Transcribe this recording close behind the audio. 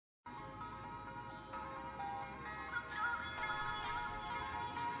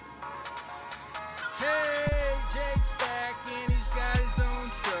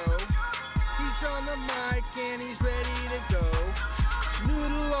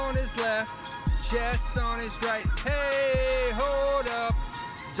his left, Jess on his right. Hey, hold up,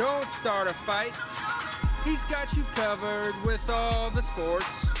 don't start a fight. He's got you covered with all the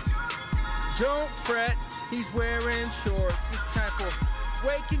sports. Don't fret, he's wearing shorts. It's time for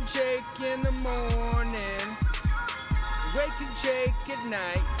Wake and Jake in the morning, Wake and Jake at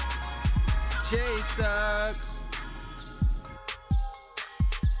night. Jake sucks.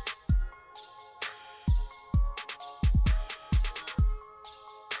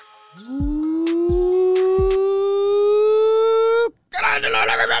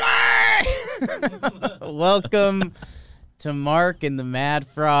 Welcome to Mark and the Mad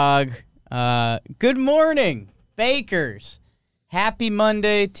Frog. Good morning, Bakers. Happy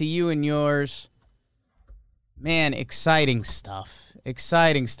Monday to you and yours. Man, exciting stuff.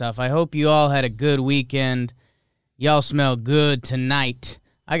 Exciting stuff. I hope you all had a good weekend. Y'all smell good tonight.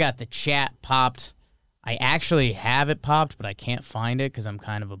 I got the chat popped. I actually have it popped, but I can't find it because I'm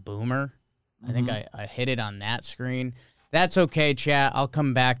kind of a boomer. I think I hit it on that screen. That's okay, chat. I'll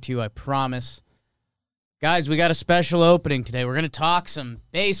come back to you, I promise. Guys, we got a special opening today. We're going to talk some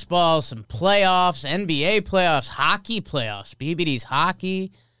baseball, some playoffs, NBA playoffs, hockey playoffs, BBD's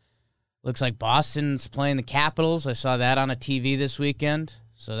hockey. Looks like Boston's playing the Capitals. I saw that on a TV this weekend.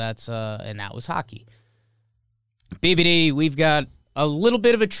 So that's, and that was hockey. BBD, we've got a little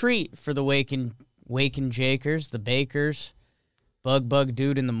bit of a treat for the Wake and Jakers, the Bakers. Bug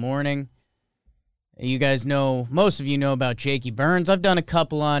dude in the morning. You guys know, most of you know about Jakey Burns. I've done a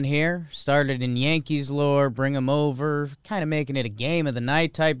couple on here. Started in Yankees lore, bring them over, kind of making it a game of the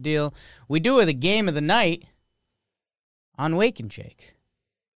night type deal. We do it a game of the night on Wake and Jake.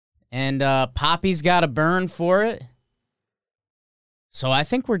 And Poppy's got a burn for it. So I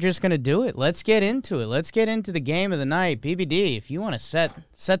think we're just going to do it. Let's get into it. Let's get into the game of the night. BBD, if you want to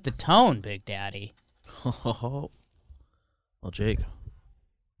set the tone, Big Daddy. Well, Jake.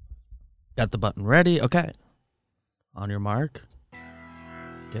 Got the button ready. Okay. On your mark.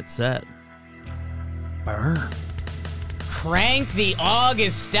 Get set. Burn. Crank the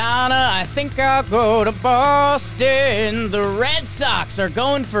Augustana. I think I'll go to Boston. The Red Sox are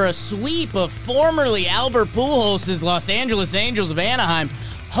going for a sweep of formerly Albert Pujols' Los Angeles Angels of Anaheim.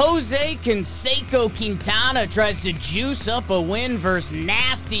 Jose Canseco Quintana tries to juice up a win versus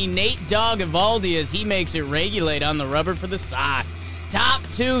nasty Nate Dogg Eovaldi as he makes it regulate on the rubber for the Sox. Top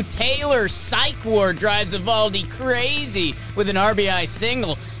two, Taylor Sycwar drives Eovaldi crazy with an RBI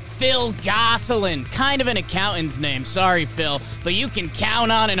single. Phil Gosselin, kind of an accountant's name, sorry Phil, but you can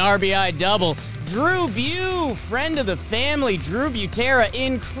count on an RBI double. Drew Bute, friend of the family, Drew Butera,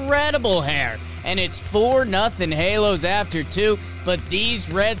 incredible hair. And it's 4-0 Halos after two, but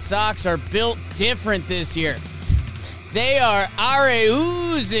these Red Sox are built different this year. They are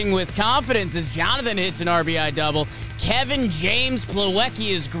oozing with confidence as Jonathan hits an RBI double. Kevin James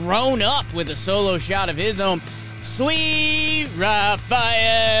Plawecki has grown up with a solo shot of his own. Sweet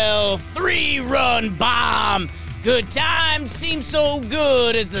Raphael, 3-run bomb. Good times seem so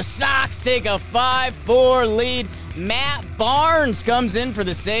good as the Sox take a 5-4 lead. Matt Barnes comes in for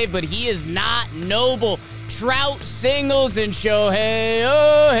the save, but he is not noble. Trout singles and Shohei,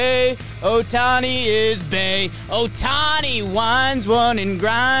 oh hey, Ohtani is bay. Ohtani winds one and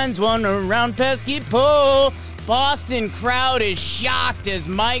grinds one around pesky pole. Boston crowd is shocked as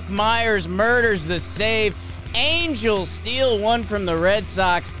Mike Myers murders the save. Angels steal one from the Red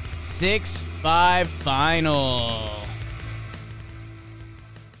Sox. 6-5 final.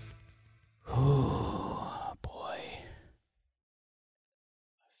 Ooh, boy.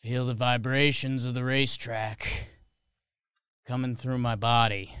 I feel the vibrations of the racetrack coming through my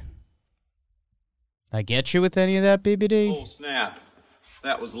body. I get you with any of that, BBD? Oh, snap.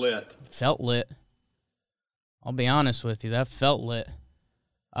 That was lit. Felt lit. I'll be honest with you, that felt lit.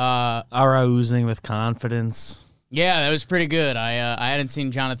 Oozing with confidence. Yeah, that was pretty good. I hadn't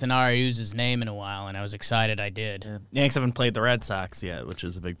seen Jonathan Ariuz's name in a while, and I was excited I did. Yeah. Yanks haven't played the Red Sox yet, which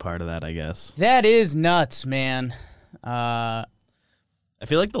is a big part of that, I guess. That is nuts, man. I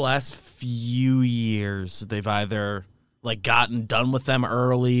feel like the last few years, they've either gotten done with them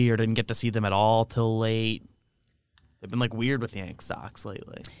early or didn't get to see them at all till late. They've been weird with Yanks Sox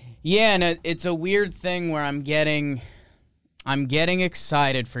lately. Yeah, and it's a weird thing where I'm getting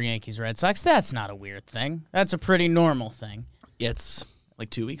excited for Yankees Red Sox. That's not a weird thing. That's a pretty normal thing. Yeah, it's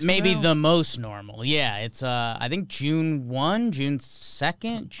 2 weeks. Maybe from now? the most normal. Yeah, it's I think June 1, June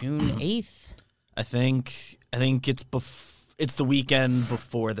 2nd, June 8th. I think it's the weekend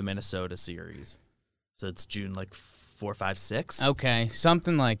before the Minnesota series. So it's June 4, 5, 6. Okay,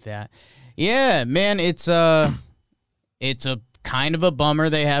 something like that. Yeah, man, it's a kind of a bummer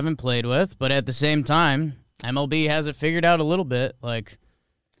they haven't played with, but at the same time, MLB has it figured out a little bit.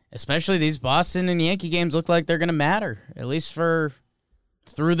 especially these Boston and Yankee games look like they're going to matter, at least for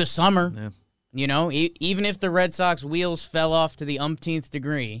through the summer. Yeah. You know, even if the Red Sox wheels fell off to the umpteenth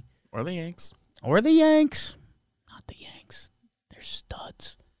degree. Or the Yanks. Or the Yanks. Not the Yanks. They're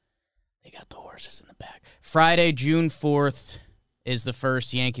studs. They got the horses in the back. Friday, June 4th is the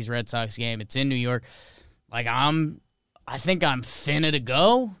first Yankees-Red Sox game. It's in New York. Like, I think I'm finna to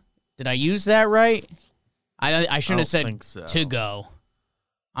go. Did I use that right? I shouldn't have said so. To go.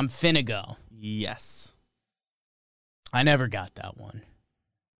 I'm finna go. Yes. I never got that one.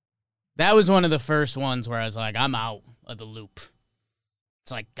 That was one of the first ones where I was like, I'm out of the loop.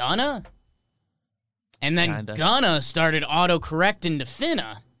 It's like, gonna? And then Kinda. gonna started auto-correcting to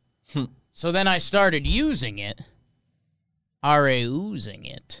finna. So then I started using it. R-A-oozing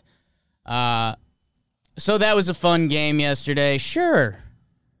it. So that was a fun game yesterday. Sure.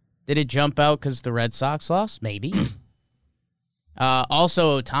 Did it jump out because the Red Sox lost? Maybe.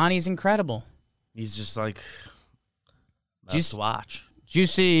 Also, Ohtani's incredible. He's just like, Did you that's to watch. Did you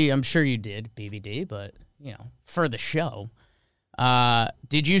see, I'm sure you did, BBD, but, you know, for the show.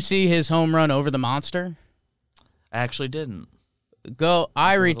 Did you see his home run over the monster? I actually didn't.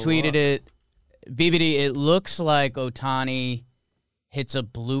 I retweeted it. BBD, it looks like Ohtani hits a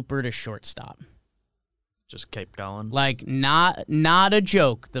blooper to shortstop. Just keep going. Like, not a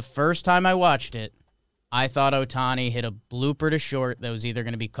joke. The first time I watched it, I thought Ohtani hit a blooper to short that was either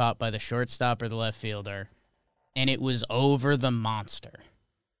going to be caught by the shortstop or the left fielder, and it was over the monster.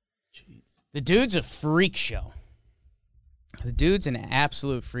 Jeez. The dude's a freak show. The dude's an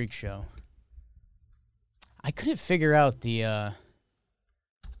absolute freak show. I couldn't figure out the,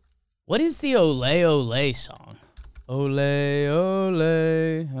 what is the Ole Ole song? Ole, ole,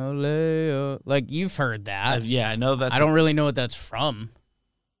 ole, ole. Like, you've heard that. Yeah, I know that. I don't really know what that's from.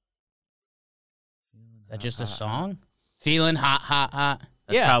 Is that just a song? Feeling hot, hot, hot.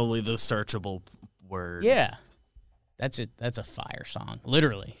 That's Yeah. probably the searchable word. Yeah. That's it. That's a fire song.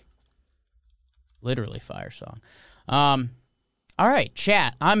 Literally fire song. All right,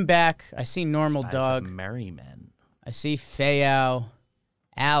 chat. I'm back. I see Normal Five Dog. Merry Men. I see Fayao,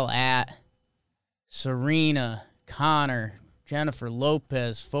 Al Serena, Connor, Jennifer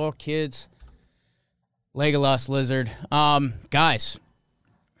Lopez, 4 kids, Legolas Lizard. Guys,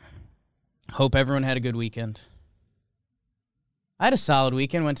 hope everyone had a good weekend. I had a solid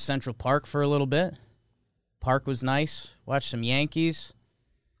weekend. Went to Central Park for a little bit. Park was nice. Watched some Yankees.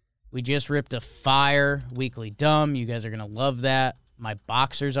 We just ripped a fire weekly dumb. You guys are going to love that. My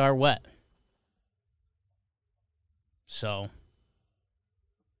boxers are wet. So,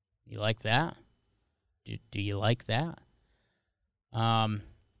 you like that? Do you like that? Trevor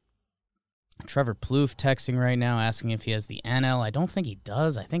Plouffe texting right now asking if he has the NL. I don't think he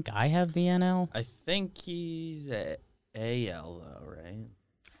does. I think I have the NL. I think he's at AL, though, right?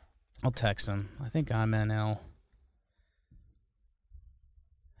 I'll text him. I think I'm NL.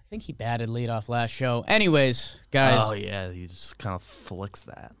 I think he batted leadoff last show. Anyways, guys. Oh, yeah, he just kind of flicks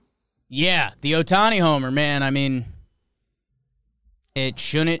that. Yeah, the Ohtani homer, man. I mean, it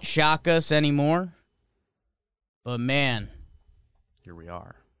shouldn't shock us anymore. But, man. Here we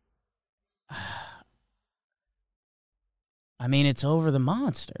are. I mean, it's over the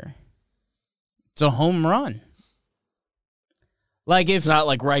monster. It's a home run. Like if It's not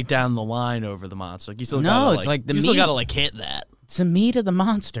like right down the line over the monster. You still No, gotta, it's like the you still meat. got to like hit that. it's the meat of the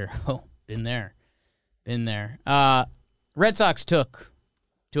monster. Oh, been there. Red Sox took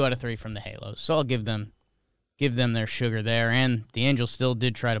 2 out of 3 from the Halos, so I'll give them their sugar there. And the Angels still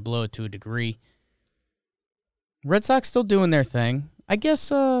did try to blow it to a degree. Red Sox still doing their thing. I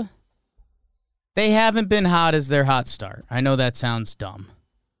guess they haven't been hot as their hot start. I know that sounds dumb.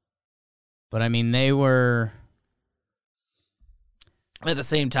 But, I mean, they were... At the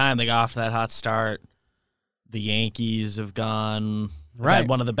same time, they got off that hot start. The Yankees have gone... Right. Had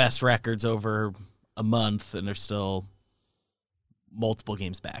one of the best records over a month, and they're still multiple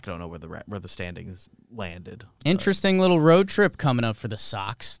games back. I don't know where the standings landed. Interesting little road trip coming up for the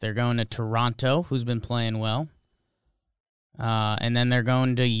Sox. They're going to Toronto, who's been playing well. And then they're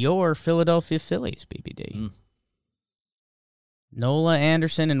going to your Philadelphia Phillies, BBD. Mm. Nola,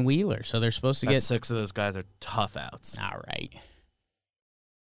 Anderson, and Wheeler. So they're supposed to But get... 6 of those guys are tough outs. All right.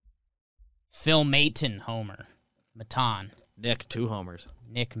 Phil Mayton, homer. Matan. Nick, 2 homers.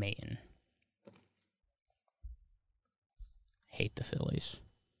 Nick Mayton. Hate the Phillies.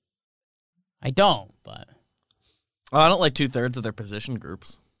 I don't, but... Oh, I don't like 2/3 of their position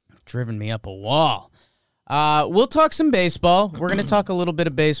groups. Driven me up a wall. We'll talk some baseball. We're going to talk a little bit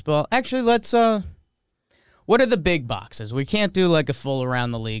of baseball. Actually, let's what are the big boxes? We can't do like a full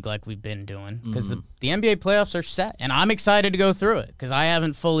around the league like we've been doing because the NBA playoffs are set, and I'm excited to go through it because I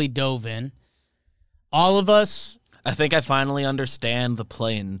haven't fully dove in. All of us. I think I finally understand the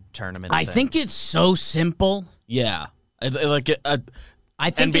play-in tournament. I think it's so simple. Yeah. I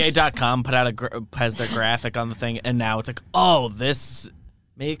think NBA.com put out has their graphic on the thing, and now it's like, oh, this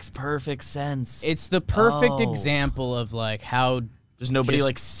makes perfect sense. It's the perfect example of like how just nobody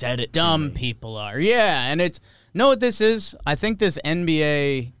like said it. Dumb people are. Yeah, and it's know what this is? I think this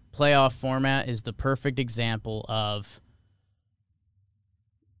NBA playoff format is the perfect example of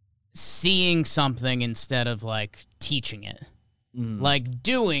seeing something instead of like teaching it. Like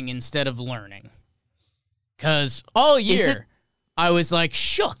doing instead of learning. Cuz all year I was like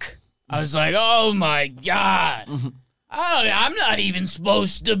shook. I was like, "Oh my god. I'm not even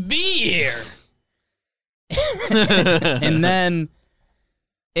supposed to be here." And then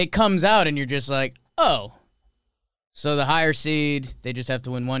it comes out and you're just like, "Oh. So the higher seed, they just have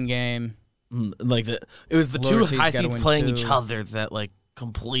to win one game." Like it was the Lower two high seeds gotta seeds win playing two. each other that like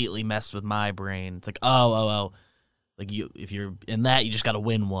completely messed with my brain. It's like, oh. Like if you're in that, you just got to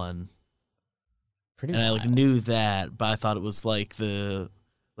win one. Pretty And I like wild. knew that, but I thought it was like the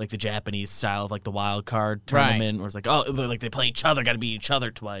Japanese style of like the wild card tournament, where it's like, oh, like they play each other, got to beat each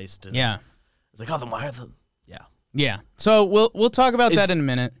other twice. Yeah. It's like, oh, then why are the Yeah. So we'll talk about that in a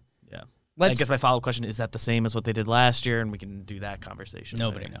minute. Yeah. Let's I guess my follow-up question is that the same as what they did last year, and we can do that conversation.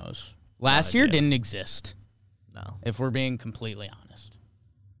 Nobody later. knows. Last year didn't exist, No. if we're being completely honest.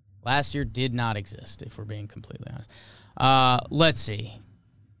 Last year did not exist, if we're being completely honest. Let's see.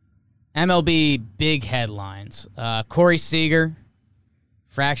 MLB big headlines. Corey Seager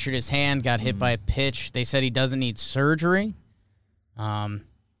fractured his hand, got hit by a pitch. They said he doesn't need surgery.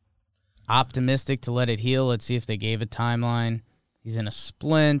 Optimistic to let it heal. Let's see if they gave a timeline. He's in a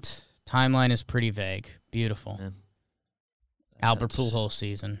splint. Timeline is pretty vague. Beautiful. Yeah. Albert That's- Pujols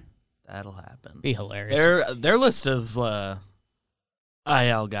season. That'll happen. Be hilarious. Their list of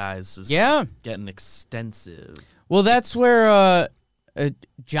IL guys is getting extensive. Well, that's where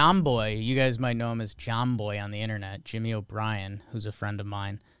John Boy, you guys might know him as John Boy on the internet, Jimmy O'Brien, who's a friend of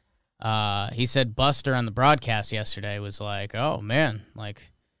mine. He said Buster on the broadcast yesterday was like, oh, man,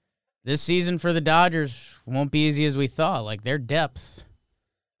 like this season for the Dodgers won't be easy as we thought. Like their depth,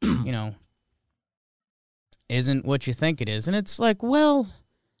 isn't what you think it is. And it's like, well,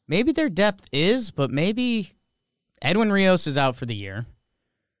 maybe their depth is, but maybe Edwin Rios is out for the year.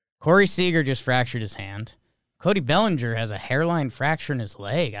 Corey Seager just fractured his hand. Cody Bellinger has a hairline fracture in his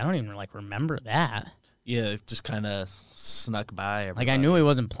leg. I don't even remember that. Yeah, it just kind of snuck by. Like I knew he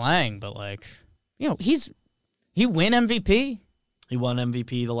wasn't playing, but he win MVP. He won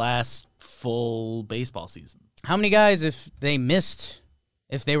MVP the last full baseball season. How many guys, if they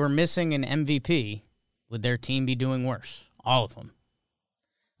were missing an MVP, would their team be doing worse? All of them.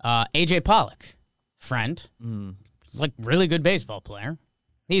 AJ Pollock, friend, like really good baseball player.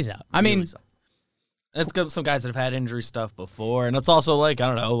 He's out. I mean, it's got some guys that have had injury stuff before, and it's also like, I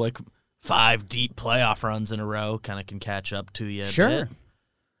don't know, like 5 deep playoff runs in a row kind of can catch up to you. Sure. Bit.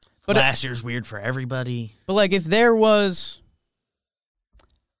 But last year's weird for everybody. But like if there was,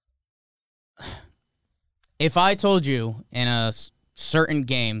 if I told you in a certain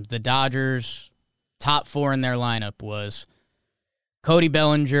game the Dodgers' top 4 in their lineup was Cody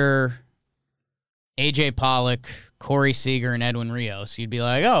Bellinger, AJ Pollock, Corey Seager, and Edwin Rios, you'd be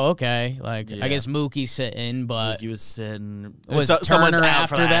like, oh, okay. Like, I guess Mookie's sitting, but Mookie was sitting. was Someone's Turner out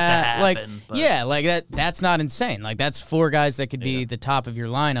after for that to like, happen, but- yeah, like that's not insane. Like, that's 4 guys that could be the top of your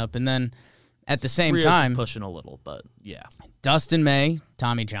lineup. And then at the same Rios time, is pushing a little, but yeah. Dustin May,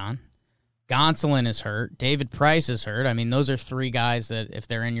 Tommy John, Gonsolin is hurt, David Price is hurt. I mean, those are 3 guys that if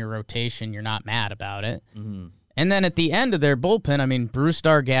they're in your rotation, you're not mad about it. Mm-hmm. And then at the end of their bullpen, I mean,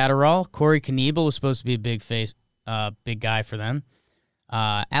 Brewstar Gatterall, Corey Knebel was supposed to be a big guy for them.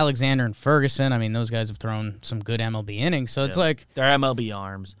 Alexander and Ferguson, I mean, those guys have thrown some good MLB innings. So it's like they're MLB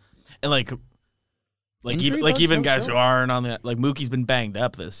arms, and like Injury even, bugs even don't guys show. who aren't on the like Mookie's been banged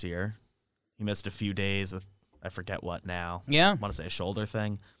up this year. He missed a few days with I forget what now. Yeah. I want to say a shoulder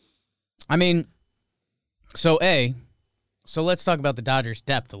thing. I mean, so let's talk about the Dodgers'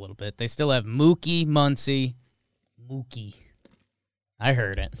 depth a little bit. They still have Mookie, Muncy. Mookie. I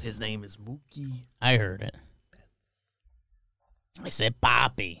heard it. His name is Mookie. I heard it. I said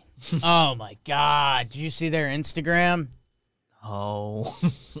Poppy. Oh, my God. Did you see their Instagram? Oh,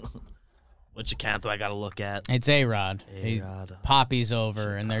 which account do I got to look at? It's A-Rod. A-Rod. Poppy's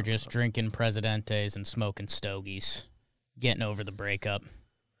over, and they're just drinking Presidentes and smoking stogies, getting over the breakup.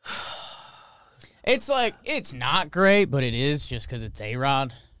 It's like, it's not great, but it is just because it's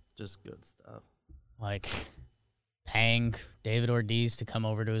A-Rod. Just good stuff. Like, paying David Ortiz to come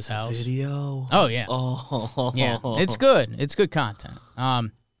over to his house. Video. Oh, yeah. Oh. Yeah, it's good. It's good content.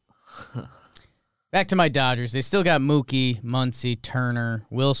 Back to my Dodgers. They still got Mookie, Muncy, Turner,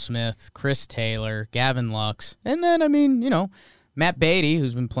 Will Smith, Chris Taylor, Gavin Lux. And then, Matt Beatty,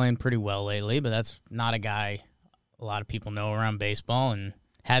 who's been playing pretty well lately, but that's not a guy a lot of people know around baseball and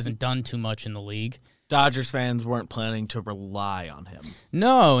hasn't done too much in the league. Dodgers fans weren't planning to rely on him.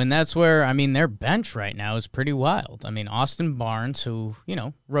 No, and that's where, their bench right now is pretty wild. Austin Barnes, who,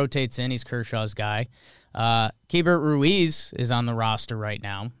 rotates in, he's Kershaw's guy. Keibert Ruiz is on the roster right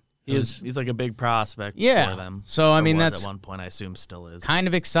now. He's like a big prospect for them. So, that's at one point, I assume still is. Kind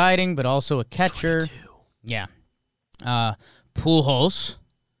of exciting, but also a catcher. Yeah. Pujols,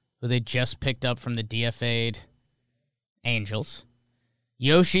 who they just picked up from the DFA'd Angels.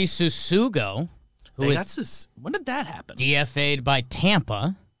 Yoshi Susugo, who is when did that happen? DFA'd by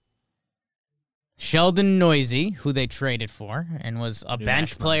Tampa. Sheldon Noisy, who they traded for and was a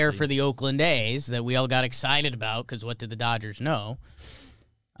bench player for the Oakland A's that we all got excited about because what did the Dodgers know?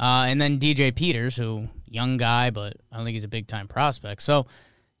 And then DJ Peters, who, young guy, but I don't think he's a big-time prospect. So,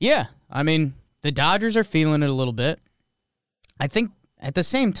 yeah, the Dodgers are feeling it a little bit. I think at the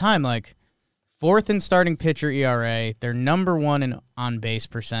same time, fourth in starting pitcher ERA, they're number one in on-base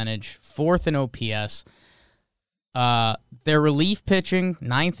percentage, fourth in OPS. Their relief pitching,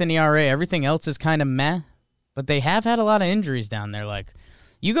 ninth in ERA. Everything else is kind of meh, but they have had a lot of injuries down there.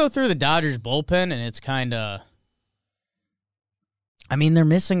 You go through the Dodgers bullpen, and it's kind of... they're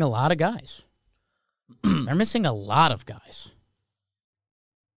missing a lot of guys. They're missing a lot of guys.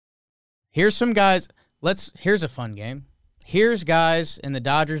 Here's some guys. Here's a fun game. Here's guys in the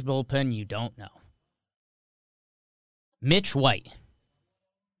Dodgers bullpen you don't know. Mitch White.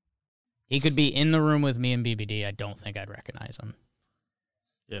 He could be in the room with me and BBD. I don't think I'd recognize him.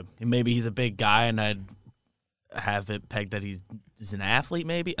 Yeah, maybe he's a big guy, and I'd have it pegged that he's an athlete,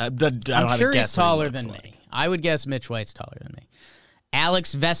 maybe. I'm sure he's taller than me. I would guess Mitch White's taller than me.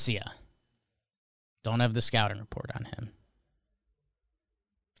 Alex Vesia. Don't have the scouting report on him.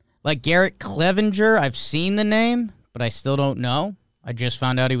 Garrett Clevenger, I've seen the name, but I still don't know. I just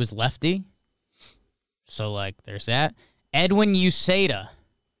found out he was lefty. So, there's that. Edwin Uceda.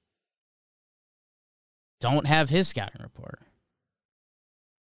 Don't have his scouting report.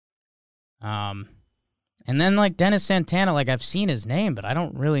 And then, Dennis Santana, I've seen his name, but I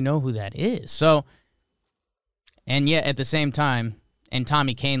don't really know who that is. So, and yet, at the same time, and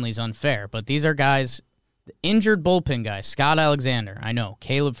Tommy Canley's unfair, but these are guys, injured bullpen guys. Scott Alexander, I know.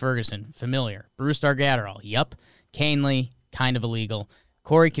 Caleb Ferguson, familiar. Bruce Dargatterall, yep. Canley, kind of illegal.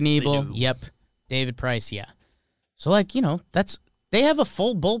 Corey Knievel, yep. David Price, yeah. So, they have a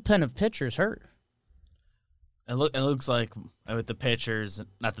full bullpen of pitchers hurt. It looks like with the pitchers,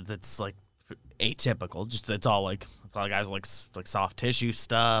 not that it's atypical, just it's all guys like soft tissue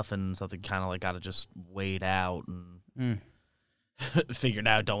stuff and something kind of got to just wait out and figured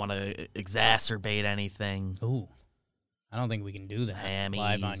out. Don't want to exacerbate anything. Ooh, I don't think we can do that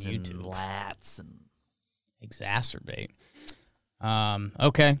live on YouTube. And lats and exacerbate.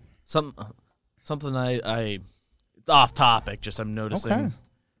 Okay. Something I it's off topic. Just I'm noticing. Okay.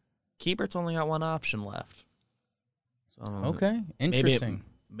 Keibert's only got one option left. So okay, interesting.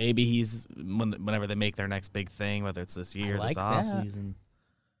 Maybe he's whenever they make their next big thing, whether it's this year, this offseason,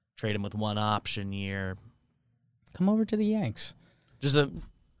 trade him with one option year. Come over to the Yanks.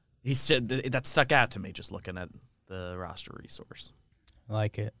 He said that stuck out to me just looking at the roster resource. I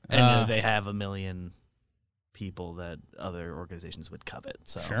like it. And they have 1 million people that other organizations would covet.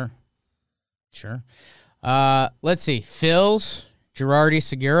 So Sure. Let's see. Phil's Girardi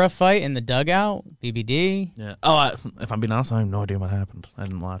Segura fight in the dugout. BBD. Yeah. Oh, if I'm being honest, I have no idea what happened. I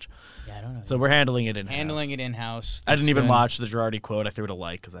didn't watch. Yeah, I don't know. So we're handling it in-house. I didn't even watch the Girardi quote. I threw it a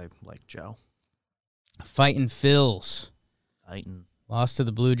like because I like Joe. Fighting Phil's. Lost to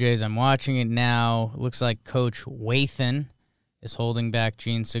the Blue Jays. I'm watching it now. Looks like Coach Wathan is holding back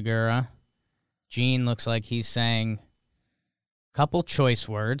Gene Segura. Gene looks like he's saying a couple choice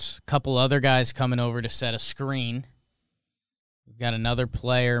words. A couple other guys coming over to set a screen. We've got another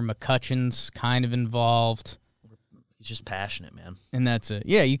player. McCutcheon's kind of involved. He's just passionate, man. And that's it.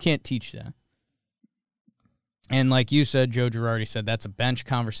 Yeah, you can't teach that. And like you said, Joe Girardi said, that's a bench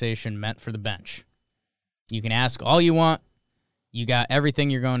conversation meant for the bench. You can ask all you want. You got everything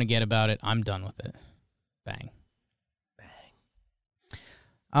you're going to get about it. I'm done with it. Bang.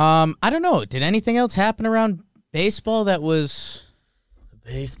 I don't know. Did anything else happen around baseball that was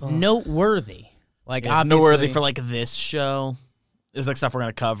noteworthy? Obviously, noteworthy for this show. There's stuff we're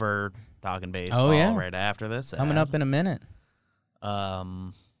gonna cover talking baseball right after this. Coming up in a minute.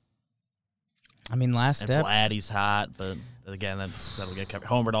 I mean, last And step. Vladdy's hot, but again, that'll get covered.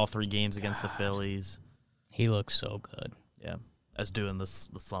 Homered all 3 games against the Phillies. He looks so good. Yeah. I was doing the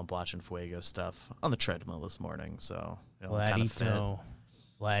slump watching Fuego stuff on the treadmill this morning, so kind of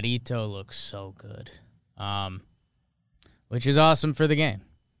Vladito looks so good, which is awesome for the game.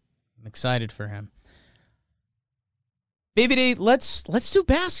 I'm excited for him. BBD, let's do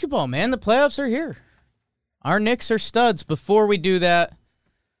basketball, man. The playoffs are here. Our Knicks are studs. Before we do that,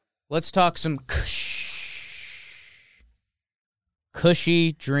 let's talk some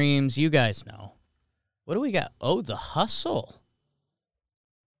cushy dreams. You guys know. What do we got? Oh, the hustle.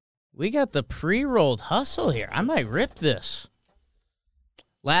 We got the pre-rolled hustle here. I might rip this.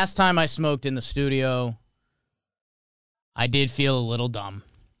 Last time I smoked in the studio, I did feel a little dumb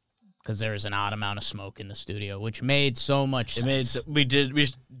because there was an odd amount of smoke in the studio, which made so much sense. We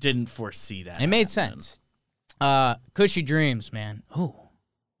didn't foresee that. It made sense. Cushy dreams, man. Ooh,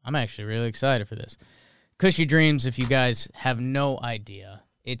 I'm actually really excited for this. Cushy dreams, if you guys have no idea,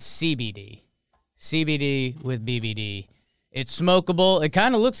 it's CBD. CBD with BBD. It's smokable. It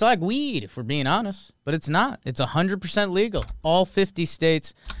kind of looks like weed, if we're being honest, but it's not. It's 100% legal. All 50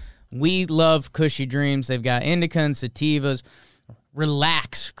 states. We love Cushy Dreams. They've got indica and sativas.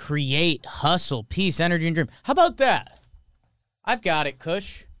 Relax, create, hustle, peace, energy, and dream. How about that? I've got it,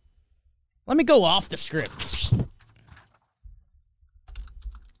 Kush. Let me go off the script.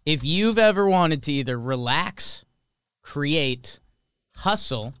 If you've ever wanted to either relax, create,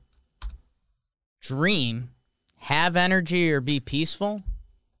 hustle, dream, have energy, or be peaceful,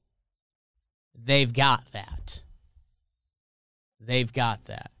 they've got that. They've got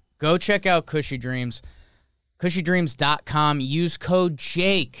that. Go check out Cushy Dreams. CushyDreams.com. Use code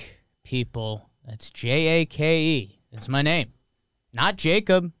JAKE, people. That's Jake. It's my name. Not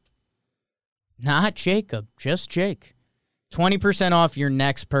Jacob. Not Jacob. Just Jake. 20% off your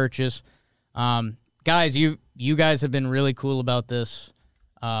next purchase. Guys, you guys have been really cool about this.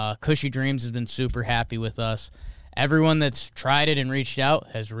 Cushy Dreams has been super happy with us. Everyone that's tried it and reached out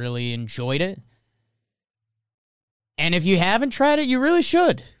has really enjoyed it. And if you haven't tried it, you really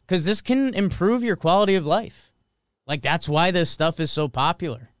should, because this can improve your quality of life. Like, that's why this stuff is so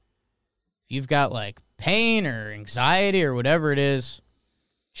popular. If you've got, like, pain or anxiety or whatever it is,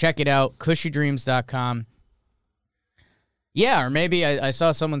 check it out, CushyDreams.com. Yeah, or maybe I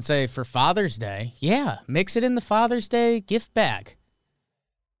saw someone say for Father's Day, yeah, mix it in the Father's Day gift bag.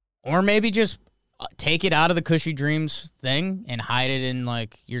 Or maybe just take it out of the Cushy Dreams thing and hide it in,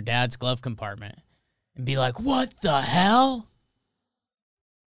 like, your dad's glove compartment. And be like, what the hell?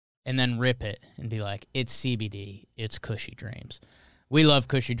 And then rip it and be like, it's CBD. It's Cushy Dreams. We love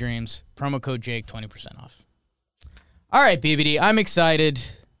Cushy Dreams. Promo code Jake, 20% off. All right, BBD, I'm excited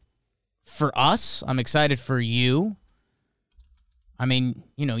for us. I'm excited for you. I mean,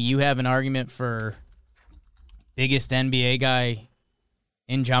 you know, you have an argument for biggest NBA guy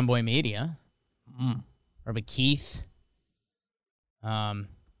in John Boy Media. Probably Keith. It's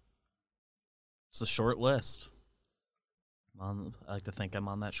a short list. I like to think I'm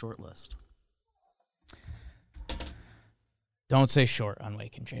on that short list. Don't say short on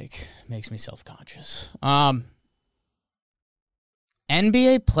Wake and Jake. Makes me self-conscious. NBA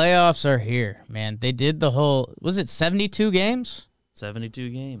playoffs are here, man. They did the whole, was it 72 games? 72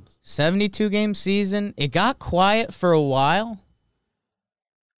 games. 72-game season. It got quiet for a while.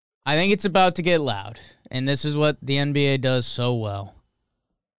 I think it's about to get loud, and this is what the NBA does so well.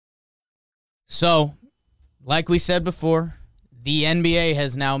 So, like we said before, the NBA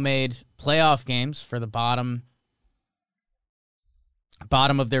has now made playoff games for the bottom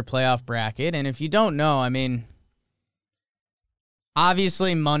of their playoff bracket. And if you don't know, I mean,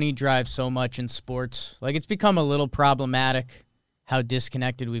 obviously money drives so much in sports. Like, it's become a little problematic how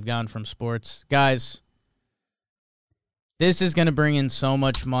disconnected we've gone from sports. Guys, this is going to bring in so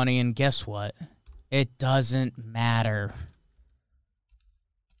much money, and guess what? It doesn't matter.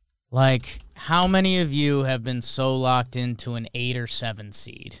 Like, how many of you have been so locked into an 8 or 7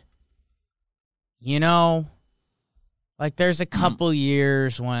 seed? You know, like there's a couple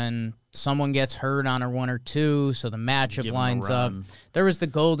years when someone gets hurt on a 1 or 2, so the matchup lines up. There was the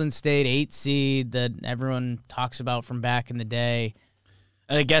Golden State 8 seed that everyone talks about from back in the day.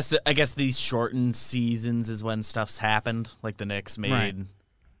 And I guess these shortened seasons is when stuff's happened. Like the Knicks made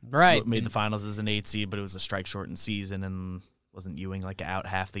the finals as an 8 seed, but it was a strike shortened season, and wasn't Ewing like out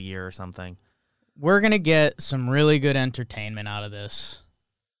half the year or something? We're going to get some really good entertainment out of this,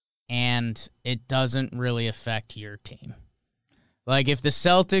 and it doesn't really affect your team. Like, if the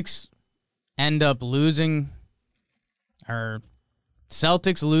Celtics end up losing, or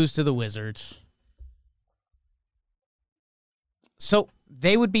Celtics lose to the Wizards. So,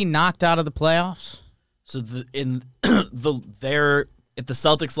 they would be knocked out of the playoffs. So if the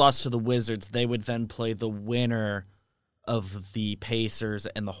Celtics lost to the Wizards, they would then play the winner of the Pacers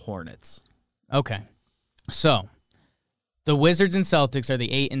and the Hornets. Okay. So, the Wizards and Celtics are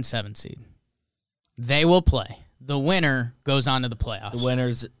the 8 and 7 seed. They will play. The winner goes on to the playoffs. The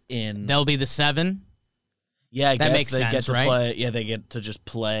winner's in. They'll be the 7. Yeah, I that guess makes they sense, get to right? play. Yeah, they get to just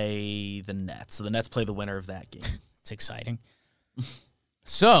play the Nets. So the Nets play the winner of that game. It's exciting.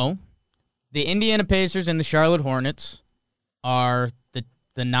 So, the Indiana Pacers and the Charlotte Hornets are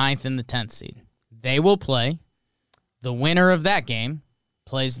the 9th and the 10th seed. They will play. The winner of that game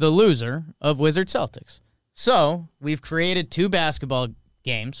plays the loser of Wizards Celtics. So, we've created 2 basketball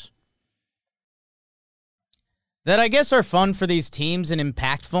games that I guess are fun for these teams and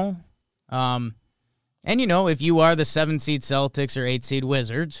impactful. And, if you are the 7-seed Celtics or 8-seed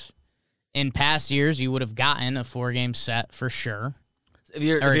Wizards, in past years, you would have gotten a 4-game set for sure. If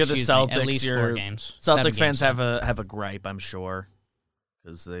you're the Celtics, at least 4 games. Celtics fans have a gripe, I'm sure,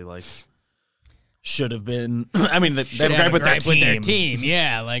 because they should have been. I mean, they have a gripe with their team.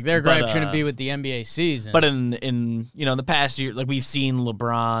 Yeah, their gripe shouldn't be with the NBA season. But in the past year, we've seen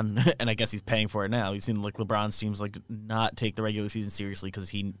LeBron, and I guess he's paying for it now. We've seen LeBron's teams not take the regular season seriously because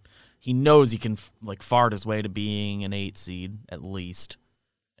he knows he can fart his way to being an 8 seed at least.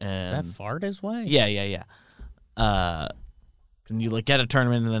 And is that fart his way? Yeah. And you get a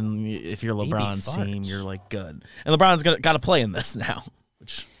tournament, and then if you're LeBron's team, you're good. And LeBron's got to play in this now.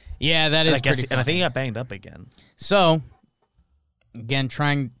 Which that is pretty funny. And I think he got banged up again. So again,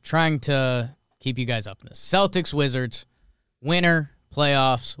 trying to keep you guys up in this. Celtics Wizards, winner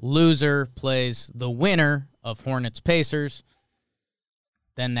playoffs, loser plays the winner of Hornets Pacers.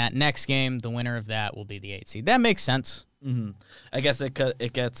 Then that next game, the winner of that will be the 8 seed. That makes sense. Mm-hmm. I guess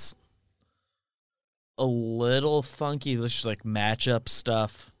it gets a little funky. It's just matchup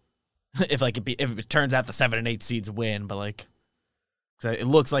stuff. if it turns out the 7 and 8 seeds win, but it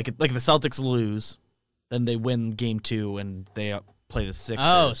looks like the Celtics lose, then they win game 2 and they play the Sixers.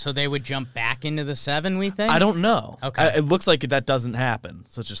 Oh, so they would jump back into the 7, we think? I don't know. Okay. It looks like that doesn't happen,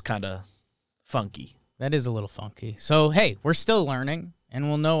 so it's just kind of funky. That is a little funky. So, hey, we're still learning, and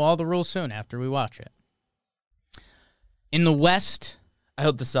we'll know all the rules soon after we watch it. In the West, I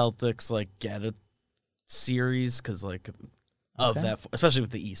hope the Celtics get a series because of that, especially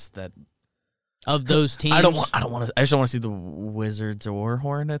with the East. That of those teams, I just don't want to see the Wizards or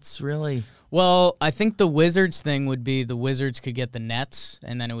Hornets really. Well, I think the Wizards thing would be the Wizards could get the Nets,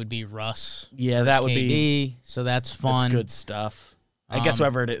 and then it would be Russ. Yeah, that would KD, be. So that's fun. That's good stuff. I guess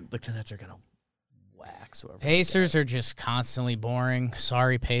whoever the Nets are gonna wax. Whoever Pacers are just constantly boring.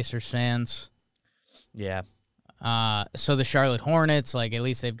 Sorry, Pacers fans. Yeah. So the Charlotte Hornets, at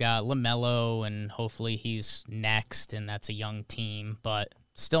least they've got LaMelo, and hopefully he's next, and that's a young team, but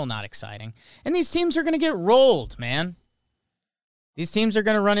still not exciting. And these teams are going to get rolled, man. These teams are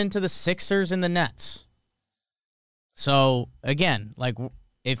going to run into the Sixers and the Nets. So, again,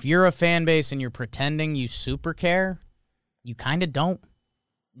 if you're a fan base and you're pretending you super care, you kind of don't.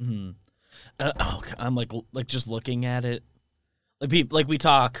 Mm-hmm. I'm just looking at it. We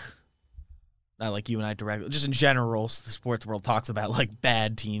talk... Not like you and I directly, just in general, the sports world talks about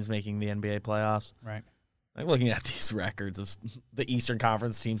bad teams making the NBA playoffs. Right. I'm looking at these records of the Eastern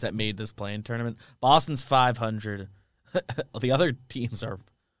Conference teams that made this play-in tournament. Boston's 500. The other teams are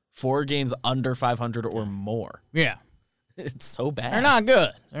 4 games under 500 or more. Yeah. It's so bad. They're not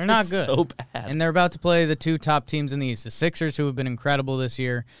good. They're not good. So bad. And they're about to play the 2 top teams in the East, the Sixers, who have been incredible this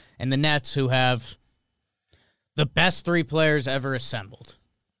year, and the Nets, who have the best 3 players ever assembled.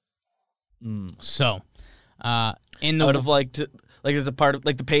 So, I would have liked to, there's a part of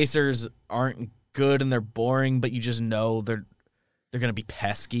the Pacers aren't good and they're boring, but you just know they're gonna be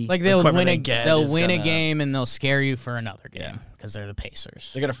pesky. They'll win a game and they'll scare you for another game because they're the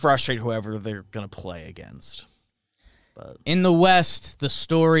Pacers. They're gonna frustrate whoever they're gonna play against. But in the West, the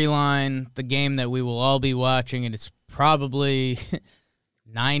storyline, the game that we will all be watching, and it's probably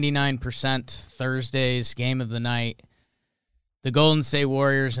 99% Thursday's game of the night. The Golden State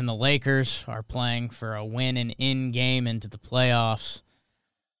Warriors and the Lakers are playing for a win and in game into the playoffs.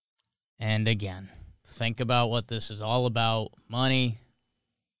 And again, think about what this is all about. Money.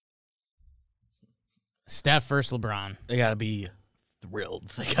 Steph versus LeBron. They got to be thrilled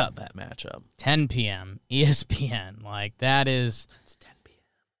they got that matchup. 10 p.m. ESPN. That is... It's 10 p.m.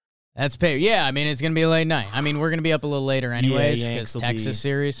 That's pay. Yeah, it's going to be a late night. We're going to be up a little later anyways because Texas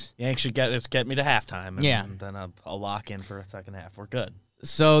series. Yanks should get me to halftime. And then I'll lock in for a second half. We're good.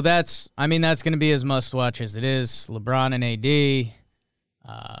 So that's going to be as must-watch as it is. LeBron and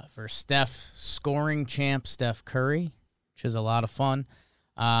AD for Steph, scoring champ Steph Curry, which is a lot of fun.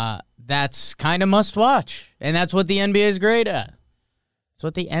 That's kind of must watch, and that's what the NBA is great at. It's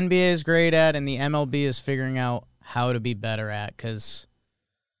what the NBA is great at, and the MLB is figuring out how to be better at, because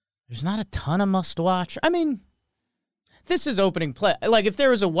there's not a ton of must watch. I mean, this is opening play. Like, if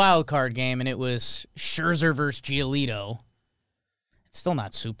there was a wild card game and it was Scherzer versus Giolito, it's still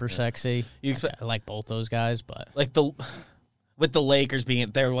not super sexy. I like both those guys, but like with the Lakers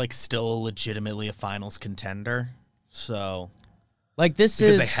they're like still legitimately a finals contender. So like because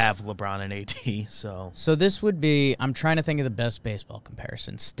they have LeBron and AD, so this would be, I'm trying to think of the best baseball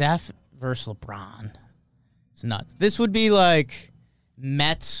comparison. Steph versus LeBron. It's nuts. This would be like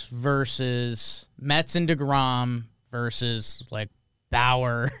Mets and DeGrom versus like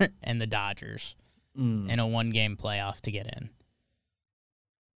Bauer and the Dodgers in a one-game playoff to get in.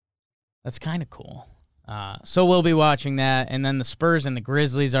 That's kind of cool. So we'll be watching that, and then the Spurs and the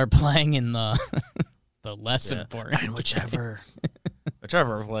Grizzlies are playing in the the less important. And whichever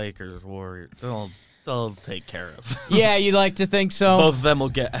Lakers, Warriors, they'll take care of. Yeah, you'd like to think so. Both of them will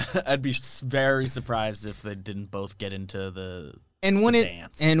get. I'd be very surprised if they didn't both get into the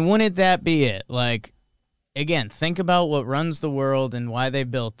dance. And wouldn't that be it? Like, again, think about what runs the world and why they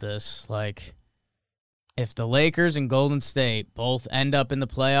built this. Like, if the Lakers and Golden State both end up in the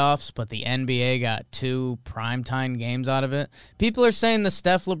playoffs, but the NBA got 2 primetime games out of it, people are saying the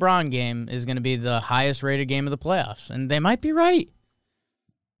Steph-LeBron game is going to be the highest-rated game of the playoffs, and they might be right.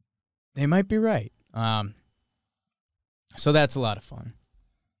 They might be right. So that's a lot of fun.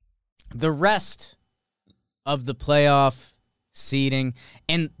 The rest of the playoff seeding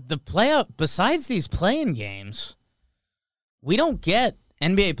and the playoff, besides these play-in games, we don't get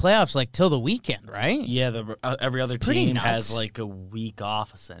NBA playoffs like till the weekend, right? Yeah, every other team nuts. has like a week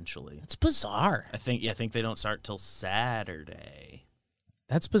off essentially. It's bizarre. I think they don't start till Saturday.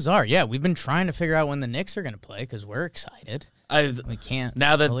 That's bizarre. Yeah, we've been trying to figure out when the Knicks are going to play because we're excited. We can't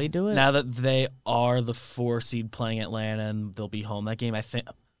fully do it. Now that they are the 4 seed playing Atlanta and they'll be home that game,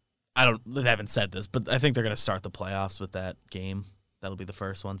 they haven't said this, but I think they're going to start the playoffs with that game. That'll be the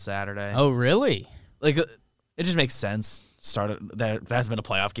first one Saturday. Oh, really? Like, it just makes sense. There hasn't been a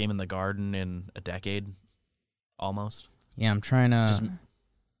playoff game in the Garden in a decade, almost. Yeah, I'm trying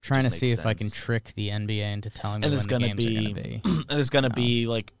to see if sense. I can trick the NBA into telling me when the games are going to be. And there's going to be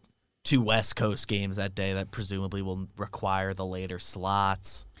like 2 West Coast games that day that presumably will require the later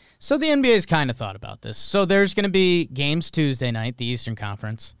slots. So the NBA's kind of thought about this. So there's going to be games Tuesday night, the Eastern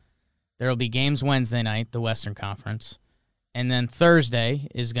Conference. There will be games Wednesday night, the Western Conference. And then Thursday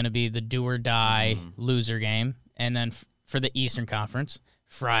is going to be the do-or-die loser game. And then for the Eastern Conference,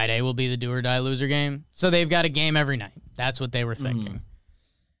 Friday will be the do-or-die loser game. So they've got a game every night. That's what they were thinking.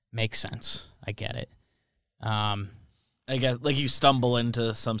 Makes sense. I get it. I guess like you stumble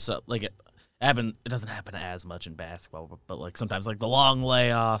into some stuff like it doesn't happen as much in basketball, but like sometimes like the long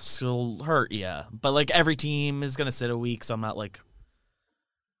layoffs will hurt you. But like every team is gonna sit a week, so I'm not like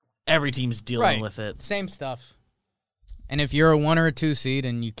every team's dealing with it. Same stuff. And if you're a 1 or a 2 seed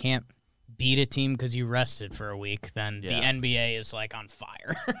and you can't beat a team because you rested for a week, then the NBA is like on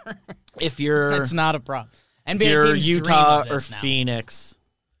fire. That's not a problem. NBA if you're teams Utah dream of this or now. Phoenix.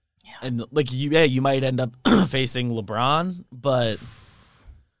 And like you might end up facing LeBron, but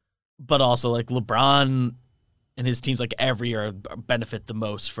also like LeBron and his teams like every year benefit the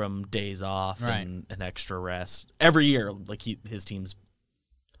most from days off and extra rest. Every year, like his teams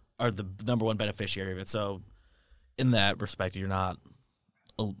are the number one beneficiary of it. So in that respect, you're not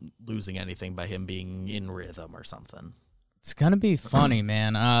losing anything by him being in rhythm or something. It's gonna be funny,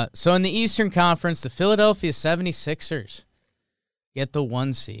 man. So in the Eastern Conference, the Philadelphia 76ers get the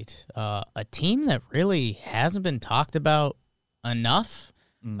 1 seed. A team that really hasn't been talked about enough.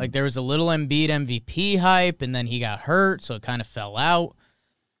 Like, there was a little Embiid MVP hype, and then he got hurt, so it kind of fell out.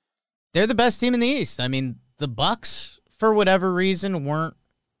 They're the best team in the East. I mean, the Bucks, for whatever reason, weren't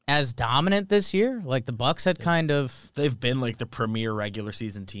as dominant this year. Like, the Bucks had kind of... They've been, like, the premier regular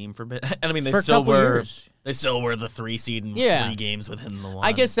season team for a bit. And, I mean, they for still were... Years. They still were the 3 seed in 3 games within the 1.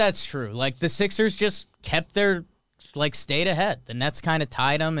 I guess that's true. Like, the Sixers just kept their... like, stayed ahead. The Nets kind of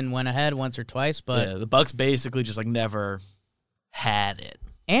tied them and went ahead once or twice, but... Yeah, the Bucks basically just, like, never had it.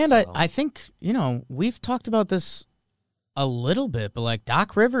 And I think, we've talked about this a little bit, but, like,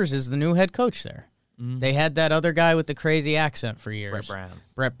 Doc Rivers is the new head coach there. They had that other guy with the crazy accent for years.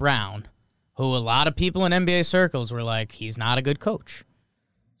 Brett Brown, who a lot of people in NBA circles were like, he's not a good coach.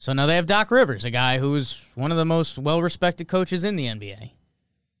 So now they have Doc Rivers, a guy who's one of the most well-respected coaches in the NBA.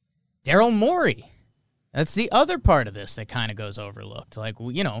 Daryl Morey. That's the other part of this that kind of goes overlooked. Like,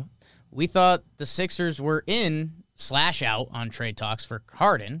 we thought the Sixers were in/out on trade talks for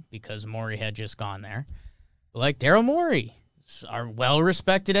Harden because Morey had just gone there. like Daryl Morey, our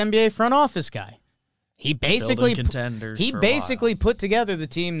well-respected NBA front office guy. He basically put together the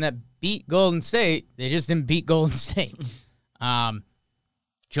team that beat Golden State. They just didn't beat Golden State. Joel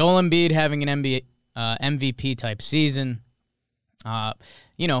Embiid having an MVP type season.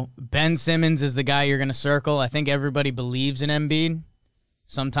 Ben Simmons is the guy you're going to circle. I think everybody believes in Embiid.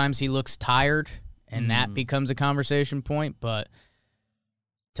 Sometimes he looks tired, and that becomes a conversation point. But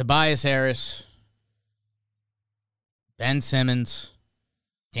Tobias Harris, Ben Simmons,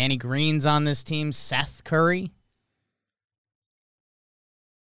 Danny Green's on this team, Seth Curry.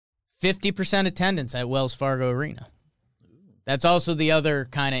 50% attendance at Wells Fargo Arena. That's also the other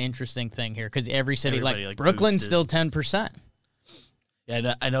kind of interesting thing here, because every city, like Brooklyn's boosted. still 10%.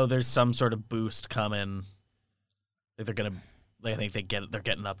 Yeah, I know there's some sort of boost coming. They're getting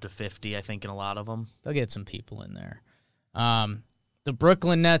up to 50. I think in a lot of them, They'll get some people in there. The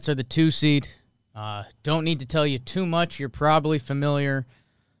Brooklyn Nets are the 2 seed. Don't need to tell you too much. You're probably familiar.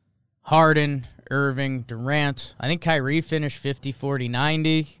 Harden, Irving, Durant. I think Kyrie finished 50, 40,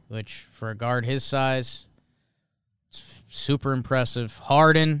 90, which for a guard his size, it's super impressive.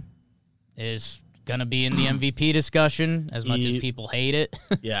 Harden is going to be in the MVP discussion as much as people hate it.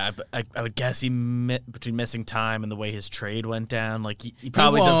 Yeah, I would guess between missing time and the way his trade went down, like he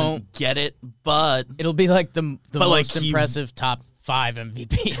probably doesn't get it, but it'll be like the most impressive top 5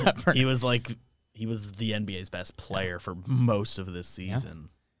 MVP ever. He was the NBA's best player for most of this season.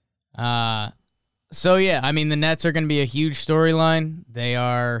 So yeah, I mean the Nets are going to be a huge storyline. They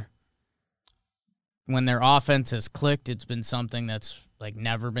are, when their offense has clicked, it's been something that's like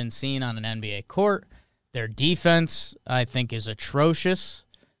never been seen on an NBA court. Their defense, I think, is atrocious,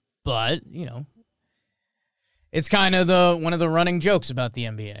 but it's kind of one of the running jokes about the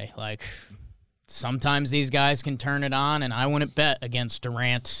NBA. Like sometimes these guys can turn it on, and I wouldn't bet against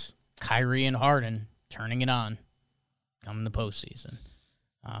Durant, Kyrie, and Harden turning it on come the postseason.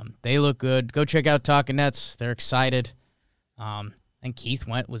 They look good. Go check out Talking Nets. They're excited. And Keith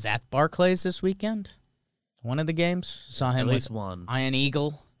was at Barclays this weekend. One of the games. Saw him at least one. Iron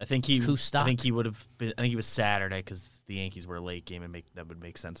Eagle. I think he would have been. I think it was Saturday because the Yankees were a late game, and that would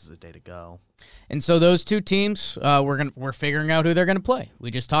make sense as a day to go. And so those 2 teams, we're figuring out who they're gonna play. We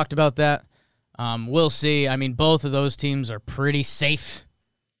just talked about that. We'll see. I mean, both of those teams are pretty safe.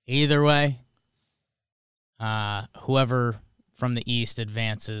 Either way, whoever from the East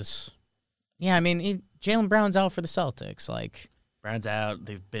advances. Yeah, I mean, Jaylen Brown's out for the Celtics. Like Brown's out.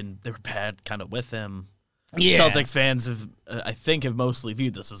 They were bad kind of with him. Yeah. Celtics fans have mostly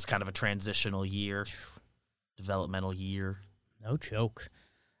viewed this as kind of a transitional year, developmental year. No joke.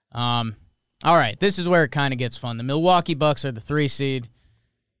 All right, this is where it kind of gets fun. The Milwaukee Bucks are the 3 seed.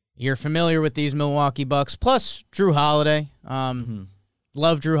 You're familiar with these Milwaukee Bucks, plus Drew Holiday.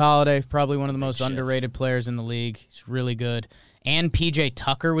 Love Drew Holiday, probably one of the most underrated players in the league. He's really good. And PJ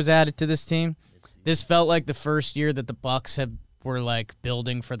Tucker was added to this team. This felt like the first year that the Bucks were like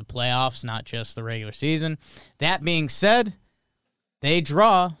building for the playoffs, not just the regular season. That being said, they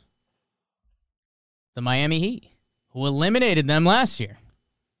draw the Miami Heat, who eliminated them last year.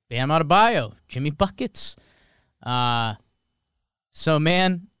 Bam Adebayo, Jimmy Buckets. So,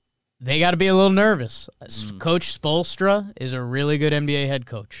 man, they got to be a little nervous. Coach Spoelstra is a really good NBA head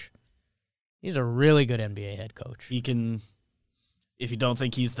coach. He's a really good NBA head coach. He can, if you don't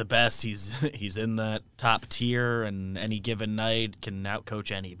think he's the best, he's in that top tier, and any given night can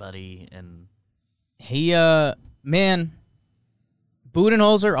outcoach anybody. And he, man,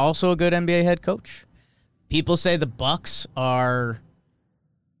 Budenholzer, also a good NBA head coach. People say the Bucks are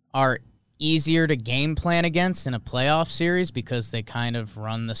easier to game plan against in a playoff series because they kind of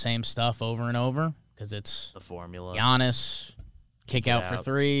run the same stuff over and over because it's the formula. Giannis, kick out for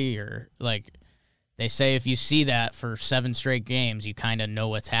 3, or like they say if you see that for 7 straight games, you kind of know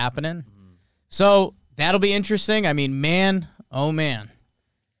what's happening. So that'll be interesting. I mean, man, oh man.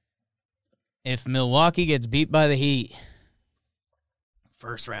 If Milwaukee gets beat by the Heat,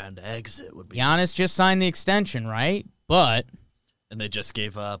 first round exit would be. Giannis just signed the extension, right? And they just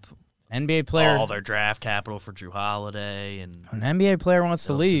gave up NBA player, all their draft capital for Drew Holiday, and an NBA player wants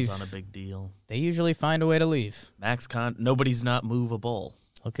to leave. On a big deal. They usually find a way to leave. Nobody's not movable.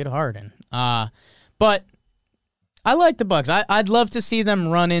 Look at Harden. But I like the Bucks. I'd love to see them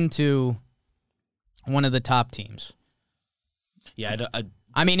run into one of the top teams. Yeah,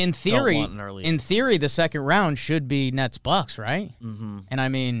 I mean, in theory, the second round should be Nets Bucks, right? Mm-hmm. And I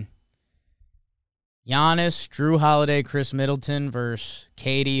mean, Giannis, Drew Holiday, Chris Middleton versus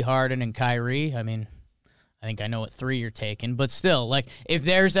KD, Harden, and Kyrie. I mean, I think I know what 3 you're taking, but still, like, if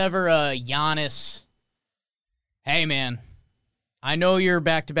there's ever a Giannis, hey man, I know you're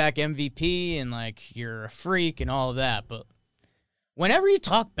back-to-back MVP and, like, you're a freak and all of that, but whenever you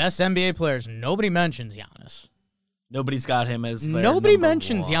talk best NBA players, nobody mentions Giannis. Nobody's got him as their Nobody number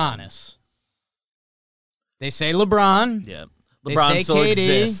mentions one. Giannis. They say LeBron. Yeah. They LeBron say still KD.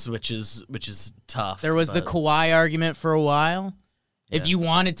 exists, which is tough. There was the but- Kawhi argument for a while. If Yeah. you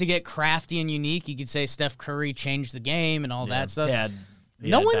wanted to get crafty and unique, you could say Steph Curry changed the game and all yeah, that stuff. he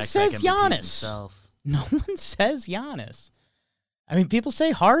No had one back-to-back says MVPs Giannis. himself. No one says Giannis. I mean, people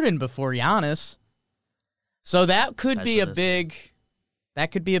say Harden before Giannis. So that could be a Especially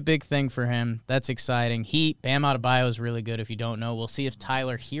this big thing for him. That's exciting. Bam Adebayo is really good if you don't know. We'll see if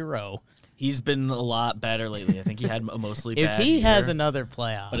Tyler Hero, He's been a lot better lately. I think he had a mostly if bad he year, has another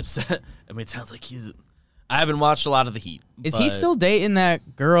playoff. But it sounds like I haven't watched a lot of the Heat. Is he but still dating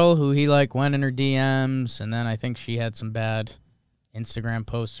that girl who he like went in her DMs and then I think she had some bad Instagram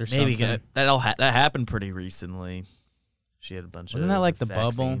posts or maybe something? that happened pretty recently. She had a bunch Wasn't of that like the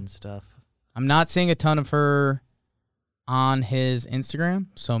vaccine bubble? stuff. I'm not seeing a ton of her on his Instagram,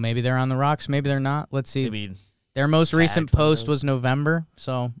 so maybe they're on the rocks, maybe they're not. Let's see. Maybe Their most tagged recent one of post those. was November,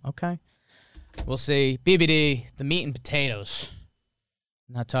 so okay. We'll see. BBD, the meat and potatoes.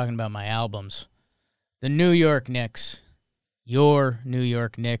 I'm not talking about my albums. The New York Knicks. Your New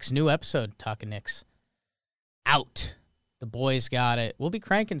York Knicks. New episode, Talking Knicks. Out. The boys got it. We'll be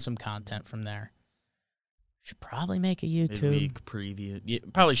cranking some content from there. Should probably make a YouTube. midweek preview. Yeah,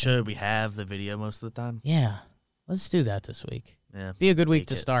 probably should. We have the video most of the time. Yeah. Let's do that this week. Yeah. Be a good week Make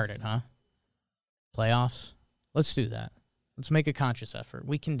to it. start it, huh? Playoffs. Let's do that. Let's make a conscious effort.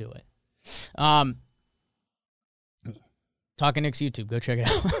 We can do it. Talking Knicks YouTube. Go check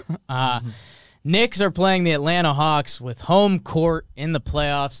it out. Knicks are playing the Atlanta Hawks with home court in the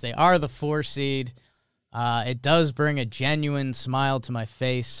playoffs. They are the 4 seed. It does bring a genuine smile to my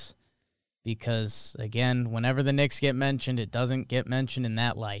face because, again, whenever the Knicks get mentioned, it doesn't get mentioned in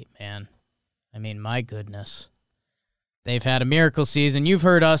that light, man. I mean, my goodness. They've had a miracle season. You've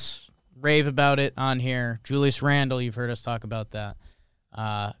heard us rave about it on here. Julius Randle, you've heard us talk about that.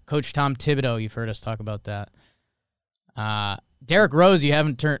 Coach Tom Thibodeau, you've heard us talk about that. Derrick Rose, you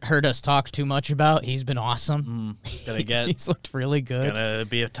haven't heard us talk too much about. He's been awesome. He's looked really good. Gonna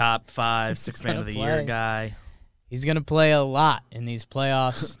be a top 5, 6 man of the year play. guy. He's going to play a lot in these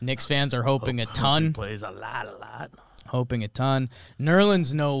playoffs. Knicks fans are hoping a He ton. plays a lot. Hoping a ton.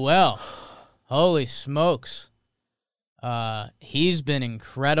 Nerlens Noel. Holy smokes. He's been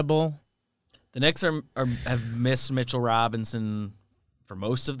incredible. The Knicks have missed Mitchell Robinson for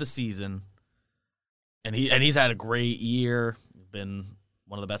most of the season, and he's had a great year. Been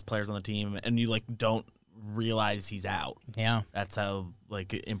one of the best players on the team, and you don't realize he's out. Yeah. That's how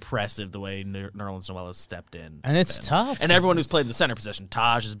impressive the way Nerlens Noel has stepped in. And it's been. tough. And everyone who's played the center position,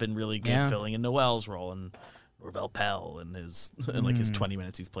 Taj has been really good Yeah. filling in Noel's role, and Norvel Pell and his 20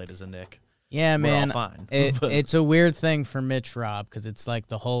 minutes he's played as a Knick. Yeah, We're all man. fine. It's a weird thing for Mitch Rob because it's like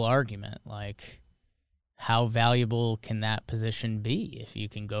the whole argument. Like, how valuable can that position be if you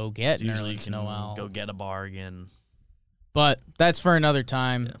can go get Usually you Nerlens can Noel? go get a bargain. But that's for another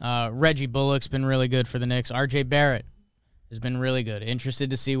time. Reggie Bullock's been really good for the Knicks. R.J. Barrett has been really good. Interested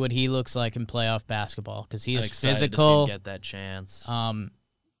to see what he looks like in playoff basketball because he I'm is excited physical. to see him get that chance. Um,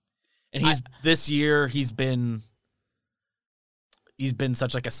 And this year he's been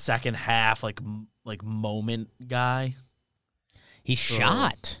such a second half moment guy. he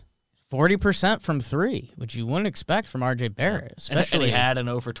shot 40% from 3, which you wouldn't expect from R.J. Barrett, especially and he had an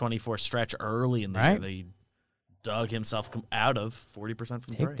 0 for 24 stretch early in the year Right. that he dug himself out of 40% from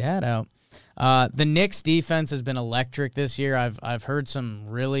Take three. that out. The Knicks defense has been electric this year. I've heard some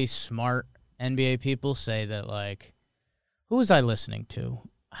really smart NBA people say that, who was I listening to?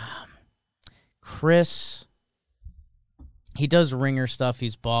 Chris. He does ringer stuff.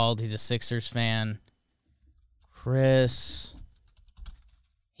 He's bald. He's a Sixers fan. Chris.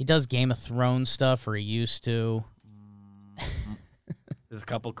 He does Game of Thrones stuff, or he used to. There's a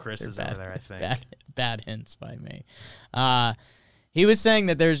couple Chris's over there, I think. Bad hints by me. He was saying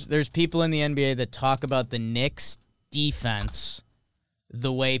that there's people in the NBA that talk about the Knicks defense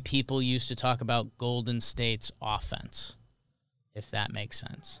the way people used to talk about Golden State's offense, if that makes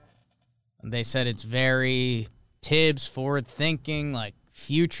sense. And they said it's very Tibbs, forward-thinking,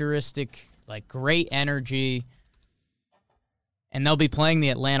 futuristic, great energy. And they'll be playing the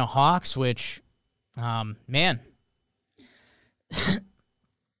Atlanta Hawks, which, man,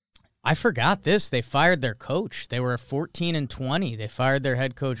 I forgot this. They fired their coach. They were 14-20. They fired their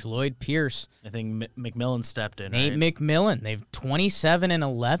head coach, Lloyd Pierce. I think McMillan stepped in, Nate right? McMillan. They've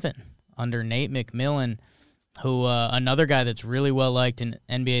 27-11 under Nate McMillan, who another guy that's really well liked in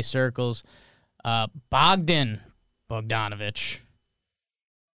NBA circles. Bogdanovich.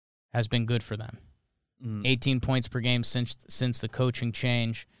 has been good for them. 18 points per game since the coaching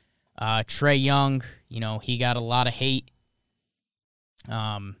change. Trae Young, he got a lot of hate.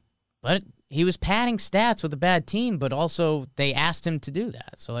 But he was padding stats with a bad team, but also they asked him to do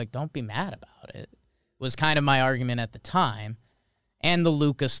that. So, don't be mad about it. Was kind of my argument at the time. And the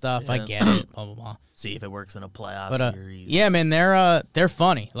Luka stuff, I get it, blah, blah, blah. See if it works in a playoff series. Yeah, man, they're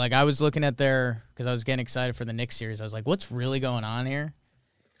funny. I was looking at because I was getting excited for the Knicks series. I was like, what's really going on here?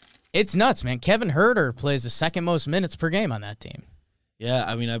 It's nuts, man. Kevin Huerter plays the second most minutes per game on that team. Yeah,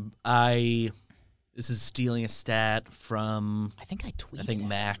 I mean, this is stealing a stat from I think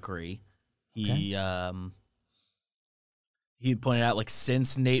Macri. Okay. He pointed out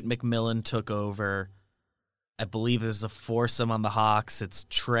since Nate McMillan took over, I believe there's a foursome on the Hawks. It's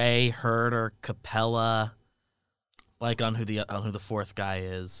Trae, Huerter, Capella. On who the fourth guy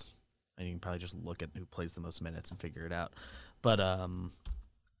is. And you can probably just look at who plays the most minutes and figure it out. But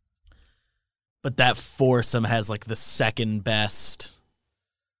that foursome has the second best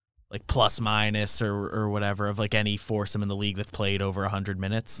plus minus or whatever of any foursome in the league that's played over 100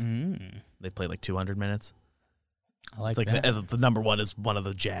 minutes. They played 200 minutes. I like it's that. The number one is one of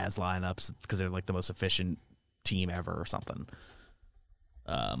the Jazz lineups because they're the most efficient team ever or something.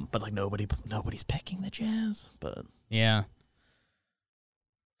 But nobody's picking the Jazz. But yeah,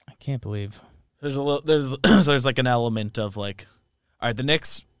 I can't believe there's there's an element of all right, the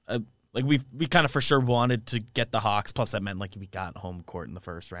Knicks. We kind of for sure wanted to get the Hawks. Plus, that meant we got home court in the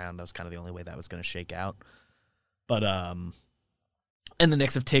first round. That was kind of the only way that was going to shake out. But and the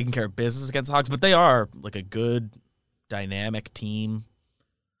Knicks have taken care of business against the Hawks. But they are a good, dynamic team.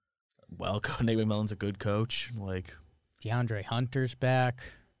 Well, Nate McMillan's a good coach. DeAndre Hunter's back.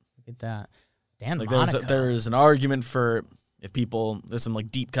 Look at that. Dan Monaco. There's an argument for if people. There's some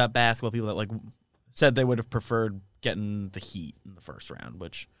deep cut basketball people that said they would have preferred getting the Heat in the first round,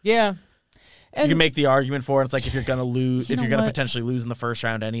 which and you can make the argument for. It's if you're gonna lose, if you're gonna what? potentially lose in the first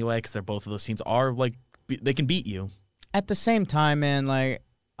round anyway, because both of those teams are they can beat you. At the same time, man,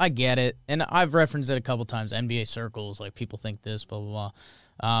 I get it, and I've referenced it a couple times. NBA circles, people think this, blah blah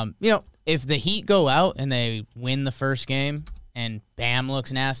blah. If the Heat go out and they win the first game, and Bam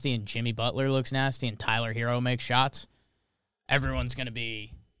looks nasty, and Jimmy Butler looks nasty, and Tyler Hero makes shots, everyone's gonna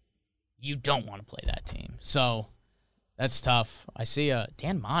be. You don't want to play that team, so. That's tough. I see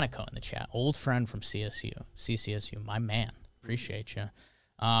Dan Monaco in the chat, old friend from CCSU, my man. Appreciate you.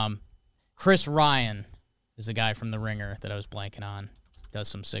 Chris Ryan is the guy from The Ringer that I was blanking on. Does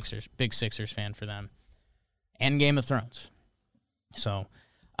some Sixers, big Sixers fan for them. And Game of Thrones. So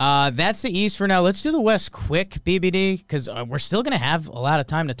that's the East for now. Let's do the West quick, BBD, because we're still going to have a lot of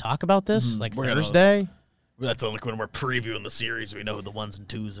time to talk about this, Thursday. That's only when we're previewing the series. We know who the 1s and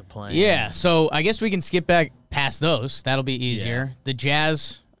 2s are playing. Yeah, so I guess we can skip back past those. That'll be easier. Yeah. The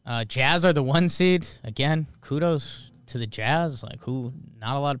Jazz are the 1 seed. Again, kudos to the Jazz. Who?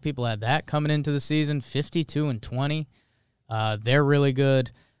 Not a lot of people had that coming into the season. 52-20. They're really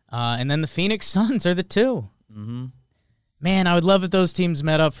good. And then the Phoenix Suns are the 2. Mm-hmm. Man, I would love if those teams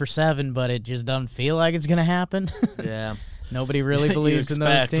met up for 7, but it just doesn't feel like it's going to happen. Yeah. Nobody really believes in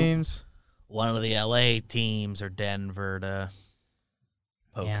those teams. One of the LA teams or Denver to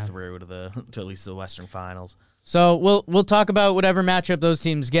poke through to at least the Western Finals. So we'll talk about whatever matchup those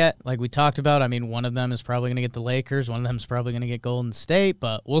teams get. Like we talked about, I mean, one of them is probably going to get the Lakers. One of them is probably going to get Golden State,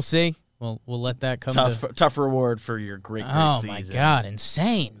 but we'll see. We'll let that come. Tough reward for your great season. Oh my God,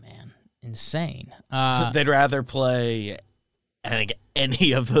 insane, man, insane. They'd rather play, I think,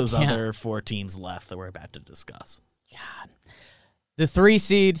 any of those other 4 teams left that we're about to discuss. God. The 3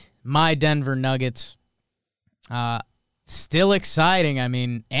 seed, my Denver Nuggets, still exciting. I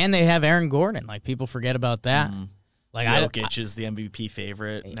mean, and they have Aaron Gordon. People forget about that. Jokic is the MVP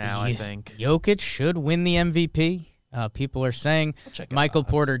favorite now, I think. Jokic should win the MVP. People are saying Michael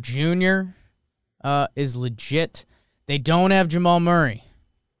Porter Jr. Is legit. They don't have Jamal Murray.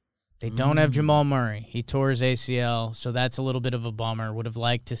 He tore his ACL, so that's a little bit of a bummer. Would have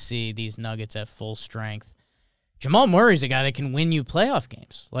liked to see these Nuggets at full strength. Jamal Murray's a guy that can win you playoff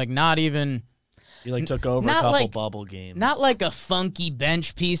games. Not even... He took over a couple bubble games. Not like a funky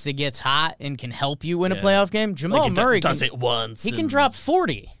bench piece that gets hot and can help you win a playoff game. Jamal Murray does it once. He can drop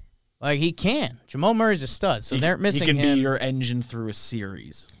 40. He can. Jamal Murray's a stud, so they're missing him. He can be your engine through a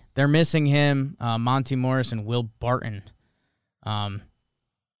series. They're missing him. Monty Morris and Will Barton have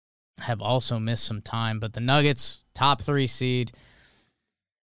also missed some time. But the Nuggets, top 3 seed.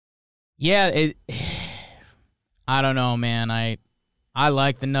 Yeah, I don't know, man. I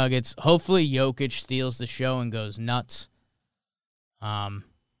like the Nuggets. Hopefully Jokic steals the show and goes nuts. And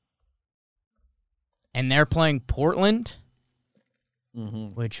they're playing Portland.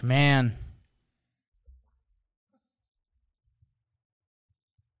 which, man,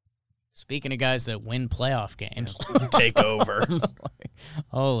 speaking of guys that win playoff games, take over.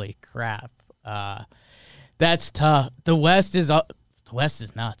 Holy crap. That's tough. The West is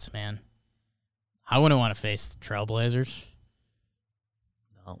nuts, man. I wouldn't want to face the Trailblazers.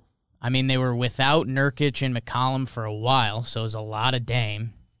 No. I mean, they were without Nurkic and McCollum for a while, so it was a lot of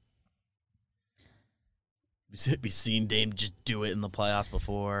Dame. We've seen Dame just do it in the playoffs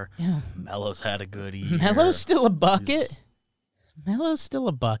before. Yeah. Melo's had a good year. Melo's still a bucket. Melo's still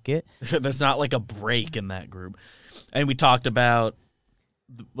a bucket. There's not like a break in that group. And we talked about,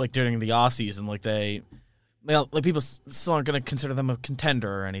 like, during the offseason, like, like people still aren't going to consider them a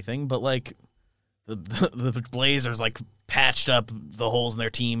contender or anything, but, like, the Blazers, like, patched up the holes in their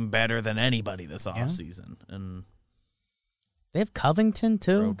team better than anybody this offseason. And they have Covington,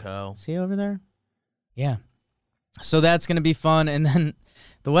 too. Rocco. See over there? Yeah. So that's going to be fun. And then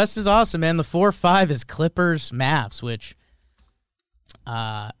the West is awesome, man. The 4-5 is Clippers, Mavs, which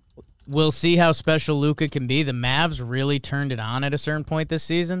we'll see how special Luka can be. The Mavs really turned it on at a certain point this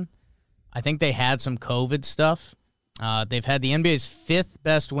season. I think they had some COVID stuff. They've had the NBA's 5th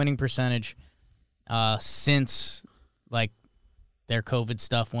best winning percentage since, like, their COVID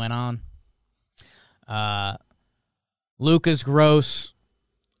stuff went on. Luka's gross.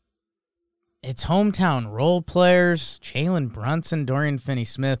 It's hometown role players, Jalen Brunson, Dorian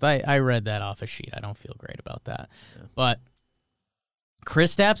Finney-Smith. I read that off a sheet. I don't feel great about that. Yeah. But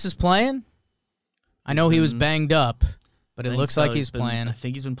Kristaps is playing. I know he was banged up, but it looks like he's playing. I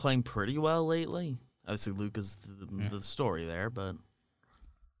think he's been playing pretty well lately. Obviously, Luka's the story there, but...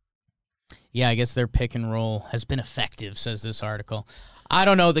 Yeah, I guess their pick and roll has been effective, says this article. I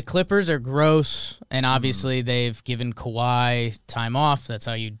don't know. The Clippers are gross, and obviously they've given Kawhi time off. That's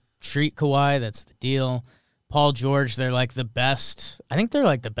how you treat Kawhi. That's the deal. Paul George, they're like the best. I think they're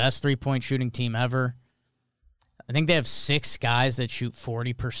like the best three-point shooting team ever. I think they have 6 guys that shoot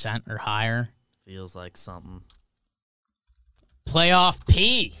 40% or higher. Feels like something. Playoff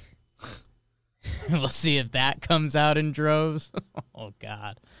P. We'll see if that comes out in droves. Oh,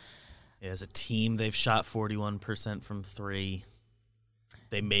 God. Yeah, as a team, they've shot 41% from 3.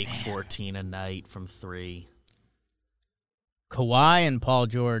 They make 14 a night from 3. Kawhi and Paul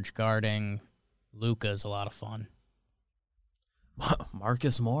George guarding Luka is a lot of fun.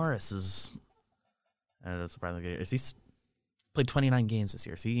 Marcus Morris is... that's probably good. He's played 29 games this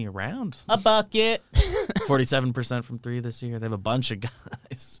year. Is he around? A bucket. 47% from 3 this year. They have a bunch of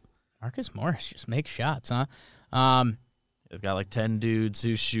guys. Marcus Morris just makes shots, huh? They've got like 10 dudes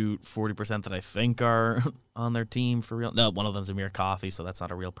who shoot 40% that I think are on their team for real. No, one of them's Amir Coffey, so that's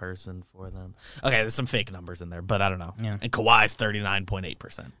not a real person for them. Okay, there's some fake numbers in there, but I don't know. Yeah. And Kawhi's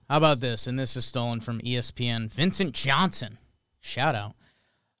 39.8%. How about this? And this is stolen from ESPN. Vincent Johnson. Shout out.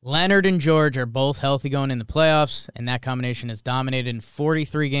 Leonard and George are both healthy going in the playoffs, and that combination has dominated in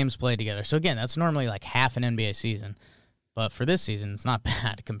 43 games played together. So, again, that's normally like half an NBA season. But for this season, it's not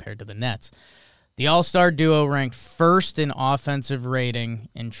bad compared to the Nets. The All-Star duo ranked first in offensive rating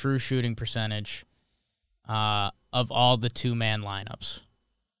and true shooting percentage of all the two-man lineups.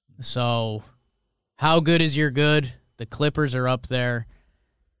 So, how good is your good? The Clippers are up there.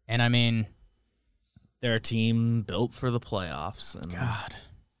 And, I mean... they're a team built for the playoffs. And God.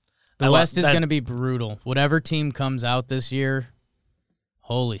 The West is going to be brutal. Whatever team comes out this year,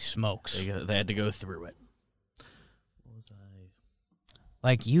 holy smokes. They had to go through it.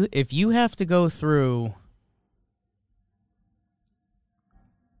 Like, if you have to go through...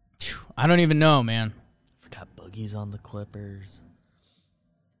 I don't even know, man. Forgot Boogie's on the Clippers.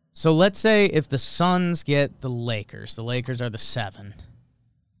 So let's say if the Suns get the Lakers are the 7.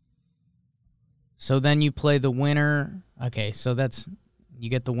 So then you play the winner. Okay, so you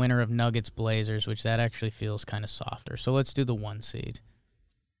get the winner of Nuggets Blazers, which that actually feels kind of softer. So let's do the 1 seed.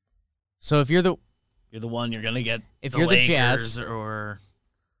 So if you're the one, you're gonna get. If you're Lakers the Jazz, or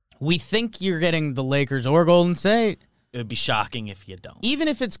we think you're getting the Lakers or Golden State. It would be shocking if you don't. Even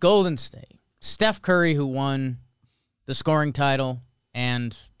if it's Golden State, Steph Curry, who won the scoring title,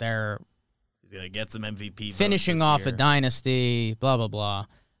 and they're he's gonna get some MVP. Finishing off a dynasty. Blah blah blah.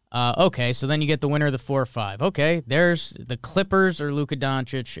 Okay, so then you get the winner of the 4-5. Okay, there's the Clippers or Luka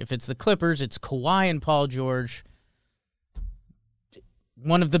Doncic. If it's the Clippers, it's Kawhi and Paul George.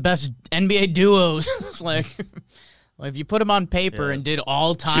 One of the best NBA duos. It's like, if you put them on paper and did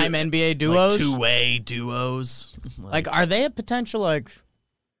all-time NBA duos. Like two-way duos. Like, are they a potential, like,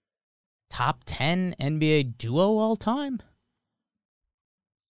 top 10 NBA duo all-time?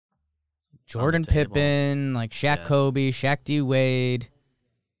 Jordan Pippen, like Shaq Kobe, Shaq D. Wade.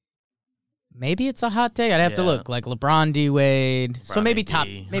 maybe it's a hot take. I'd have to look. Like LeBron, D. Wade. So maybe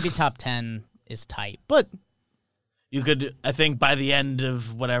top 10 is tight. But you could, I think by the end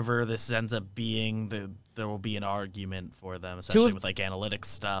of whatever this ends up being, there will be an argument for them, especially with like analytics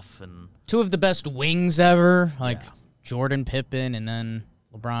stuff. And two of the best wings ever, like Jordan Pippen and then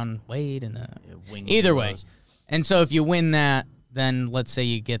LeBron Wade. And either way. And so if you win that, then let's say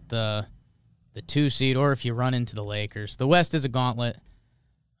you get the 2 seed, or if you run into the Lakers. The West is a gauntlet.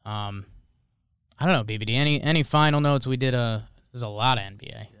 I don't know, BBD. Any final notes? There's a lot of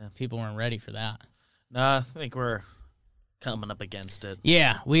NBA. Yeah. People weren't ready for that. Nah, I think we're coming up against it.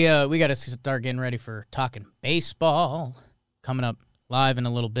 Yeah, we got to start getting ready for talking baseball coming up live in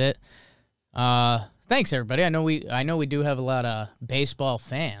a little bit. Thanks everybody. I know we do have a lot of baseball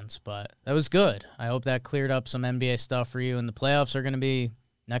fans, but that was good. I hope that cleared up some NBA stuff for you. And the playoffs are going to be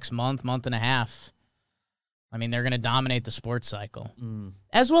next month and a half. I mean, they're going to dominate the sports cycle.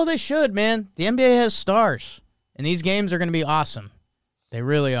 As well they should, man. The NBA has stars, and these games are going to be awesome. They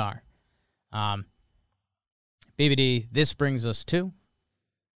really are. BBD, this brings us to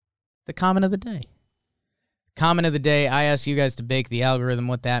the comment of the day. Comment of the day, I ask you guys to bake the algorithm,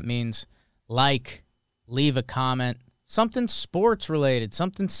 what that means. Like, leave a comment, something sports-related,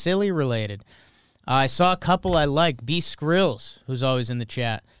 something silly-related. I saw a couple I liked. B. Skrills, who's always in the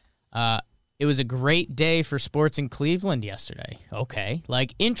chat. It was a great day for sports in Cleveland yesterday. Okay,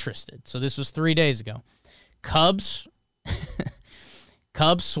 like interested. So this was 3 days ago. Cubs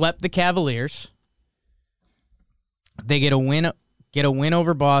swept the Cavaliers. They get a win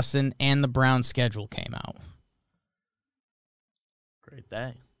over Boston, and the Browns schedule came out. Great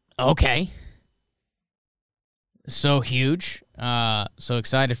day. Okay. So huge. So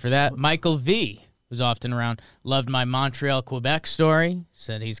excited for that. Michael V, who's often around, loved my Montreal, Quebec story.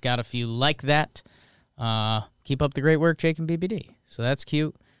 Said he's got a few like that. Keep up the great work, Jake and BBD. So that's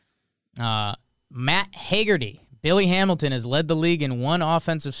cute. Matt Hagerty. Billy Hamilton has led the league in one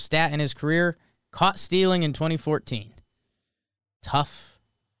offensive stat in his career, caught stealing in 2014. Tough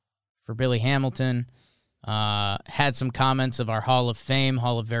for Billy Hamilton. Had some comments of our Hall of Fame,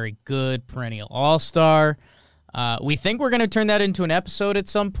 Hall of Very Good, perennial All-Star. We think we're going to turn that into an episode at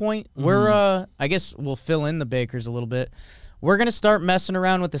some point. We're, I guess we'll fill in the Bakers a little bit. We're going to start messing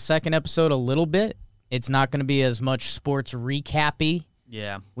around with the second episode a little bit. It's not going to be as much sports recap-y.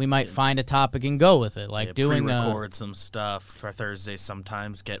 Yeah. We might find a topic and go with it, like doing pre-record some stuff for Thursday.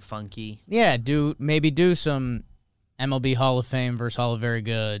 Sometimes get funky. Yeah, do some MLB Hall of Fame versus Hall of Very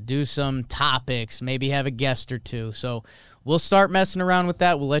Good. Do some topics, maybe have a guest or two. So we'll start messing around with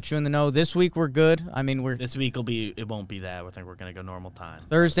that. We'll let you in the know. This week we're good. I mean, this week it won't be that. I think we're gonna go normal time.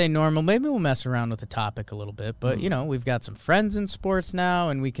 Thursday normal. Maybe we'll mess around with the topic a little bit. But we've got some friends in sports now,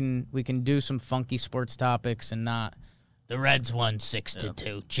 and we can do some funky sports topics and not. The Reds won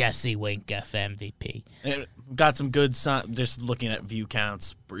 6-2. Jesse Winkeff MVP. Got some good. Just looking at view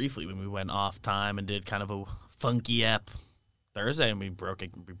counts briefly when we went off time and did kind of a funky ep Thursday, and we broke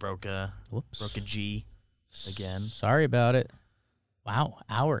a G again. Sorry about it. Wow,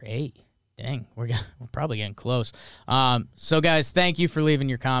 hour 8. Dang, we're probably getting close. So guys, thank you for leaving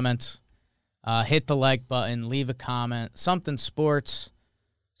your comments. Hit the like button, leave a comment. Something sports,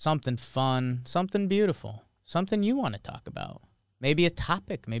 something fun, something beautiful. Something you want to talk about. Maybe a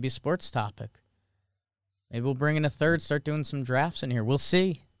topic, maybe a sports topic. Maybe we'll bring in a third, start doing some drafts in here. We'll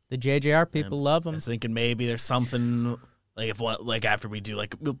see. The JJR people love them. I was thinking maybe there's something like after we do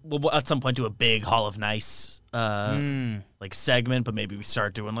we'll at some point do a big Hall of Nice segment, but maybe we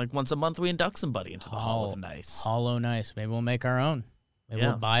start doing once a month we induct somebody into the Hall of Nice. Hall of Nice. Maybe we'll make our own. Maybe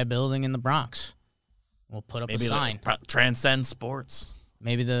we'll buy a building in the Bronx. We'll put up a sign. Transcend sports.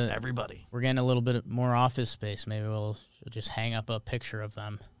 Maybe everybody. We're getting a little bit more office space. Maybe we'll just hang up a picture of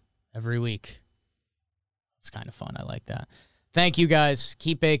them every week. It's kind of fun. I like that. Thank you, guys.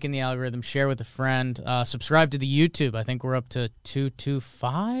 Keep baking the algorithm. Share with a friend. Subscribe to the YouTube. I think we're up to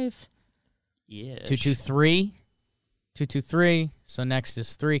 225? Yeah. 223? 223. So next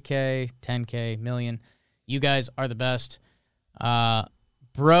is 3K, 10K, million. You guys are the best.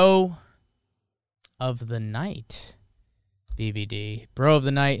 Bro of the Night. BBD. Bro of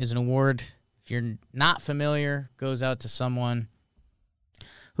the Night is an award, if you're not familiar, goes out to someone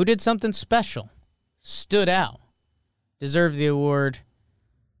who did something special, stood out, deserved the award.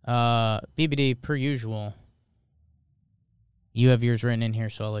 BBD, per usual, you have yours written in here,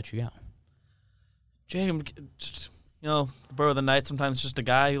 so I'll let you go. Jacob, the Bro of the Night, sometimes just a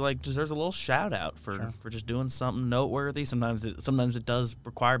guy who deserves a little shout out for just doing something noteworthy. Sometimes it does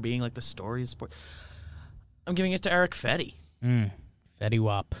require being the story of sport. I'm giving it to Eric Fetty. Fetty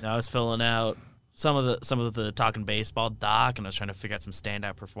Wap. I was filling out some of the Talking Baseball doc, and I was trying to figure out some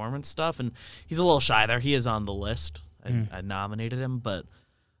standout performance stuff, and he's a little shy there. He is on the list. I nominated him, but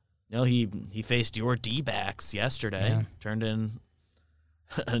he faced your D-backs yesterday. Yeah. Turned in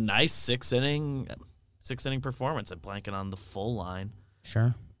a nice six inning performance. I'm blanking on the full line.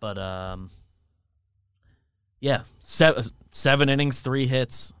 Sure. But yeah, seven innings, 3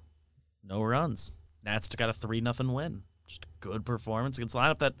 hits, no runs. Nats got a 3-0 win. Just a good performance against the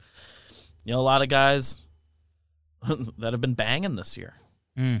lineup that a lot of guys that have been banging this year.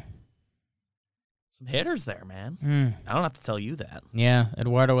 Some hitters there, man. I don't have to tell you that. Yeah,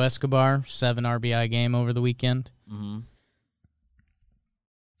 Eduardo Escobar, 7 RBI game over the weekend. Mm-hmm.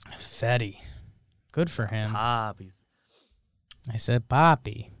 Fetty, good for him. Poppies. I said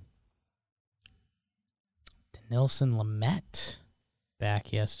Poppy. Denilson Lamet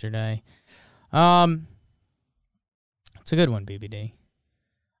back yesterday. It's a good one, BBD.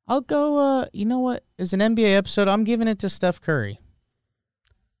 I'll go, you know what? As an NBA episode, I'm giving it to Steph Curry.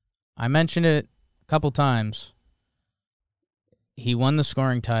 I mentioned it a couple times. He won the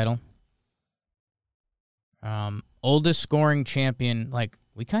scoring title. Oldest scoring champion. Like,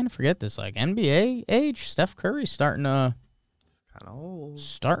 we kind of forget this. Like, NBA age, Steph Curry's starting to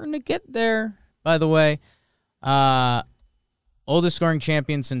get there, by the way. Oldest scoring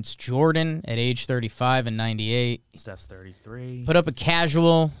champion since Jordan at age 35 and 98. Steph's 33. Put up a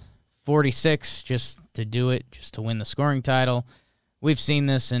casual 46 just to do it, just to win the scoring title. We've seen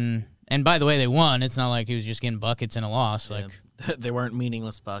this, and by the way, they won. It's not like he was just getting buckets in a loss. Yeah. Like they weren't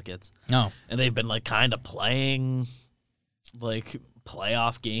meaningless buckets. No. And they've been kind of playing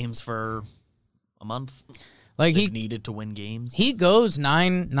playoff games for a month. Like They've needed to win games. He goes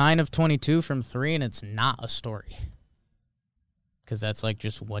 9 of 22 from 3, and it's not a story. Because that's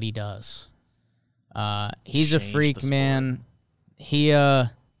just what he does. He's a freak, man. He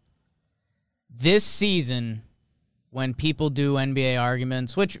this season, when people do NBA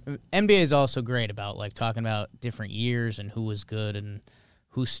arguments, which NBA is also great about, talking about different years and who was good and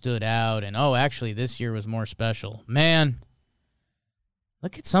who stood out, and actually this year was more special. Man,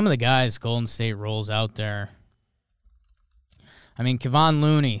 look at some of the guys Golden State rolls out there. I mean, Kevon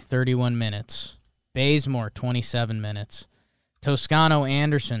Looney, 31 minutes. Bazemore, 27 minutes. Toscano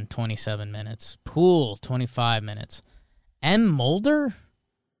Anderson, 27 minutes. Poole, 25 minutes. M. Mulder?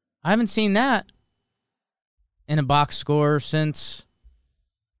 I haven't seen that in a box score since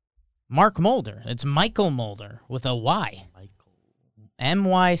Mark Mulder. It's Michael Mulder with a Y.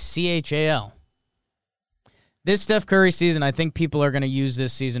 Mychal. This Steph Curry season, I think people are going to use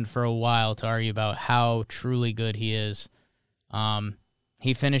this season for a while to argue about how truly good he is.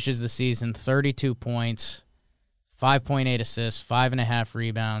 He finishes the season 32 points, 5.8 assists, 5.5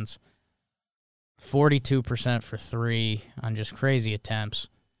 rebounds, 42% for 3 on just crazy attempts.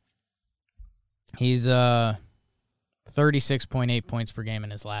 He's 36.8 points per game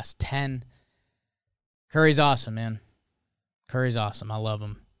in his last 10. Curry's awesome, man. Curry's awesome. I love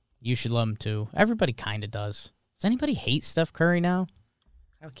him. You should love him too. Everybody kind of does. Does anybody hate Steph Curry now?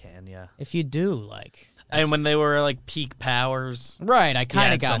 I can, yeah. If you do, and when they were peak powers, right? I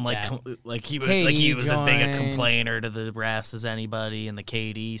kind of got some, that. he was as big a complainer to the refs as anybody, and the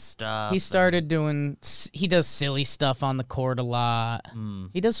KD stuff. He started doing. He does silly stuff on the court a lot.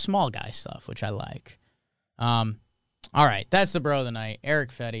 He does small guy stuff, which I like. All right, that's the bro of the night.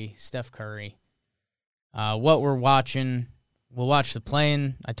 Eric Fetty, Steph Curry. What we're watching, we'll watch the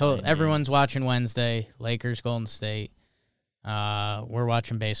play-in. I told everyone's watching Wednesday. Lakers, Golden State. We're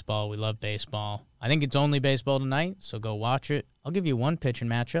watching baseball. We love baseball. I think it's only baseball tonight, so go watch it. I'll give you one pitching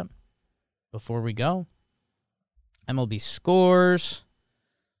matchup before we go. MLB scores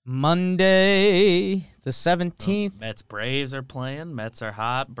Monday the 17th. Mets Braves are playing. Mets are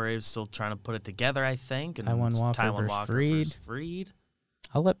hot. Braves still trying to put it together, I think. And Taijuan Walker versus Fried.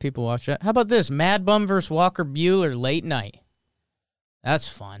 I'll let people watch that. How about this? Mad Bum versus Walker Buehler late night. That's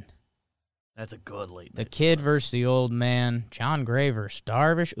fun. That's a good late night. The kid versus the old man. John Gray versus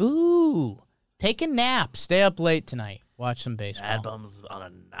Darvish. Ooh. Take a nap. Stay up late tonight. Watch some baseball. Mad Bum's on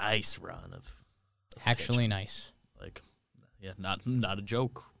a nice run of actually pitching. Nice. Not a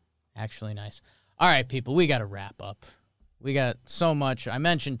joke. Actually nice. All right, people, we got to wrap up. We got so much. I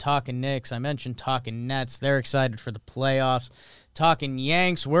mentioned talking Knicks. I mentioned talking Nets. They're excited for the playoffs. Talking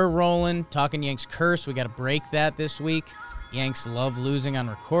Yanks. We're rolling. Talking Yanks curse. We got to break that this week. Yanks love losing on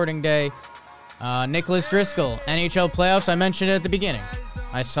recording day. Nicholas Driscoll, NHL playoffs. I mentioned it at the beginning.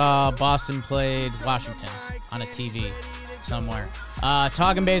 I saw Boston played Washington on a TV somewhere.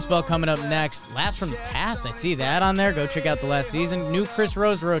 Talking baseball coming up next. Laughs from the past. I see that on there. Go check out the last season. New Chris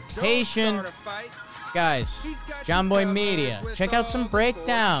Rose rotation. Guys, John Boy Media. Check out some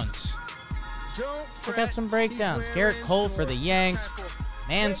breakdowns. Check out some breakdowns. Garrett Cole for the Yanks.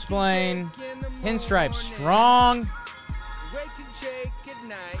 Mansplain. Pinstripe Strong.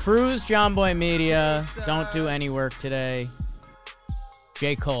 Cruz, John Boy Media. Don't do any work today.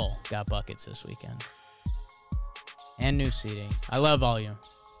 J. Cole got buckets this weekend. And new seating. I love all you.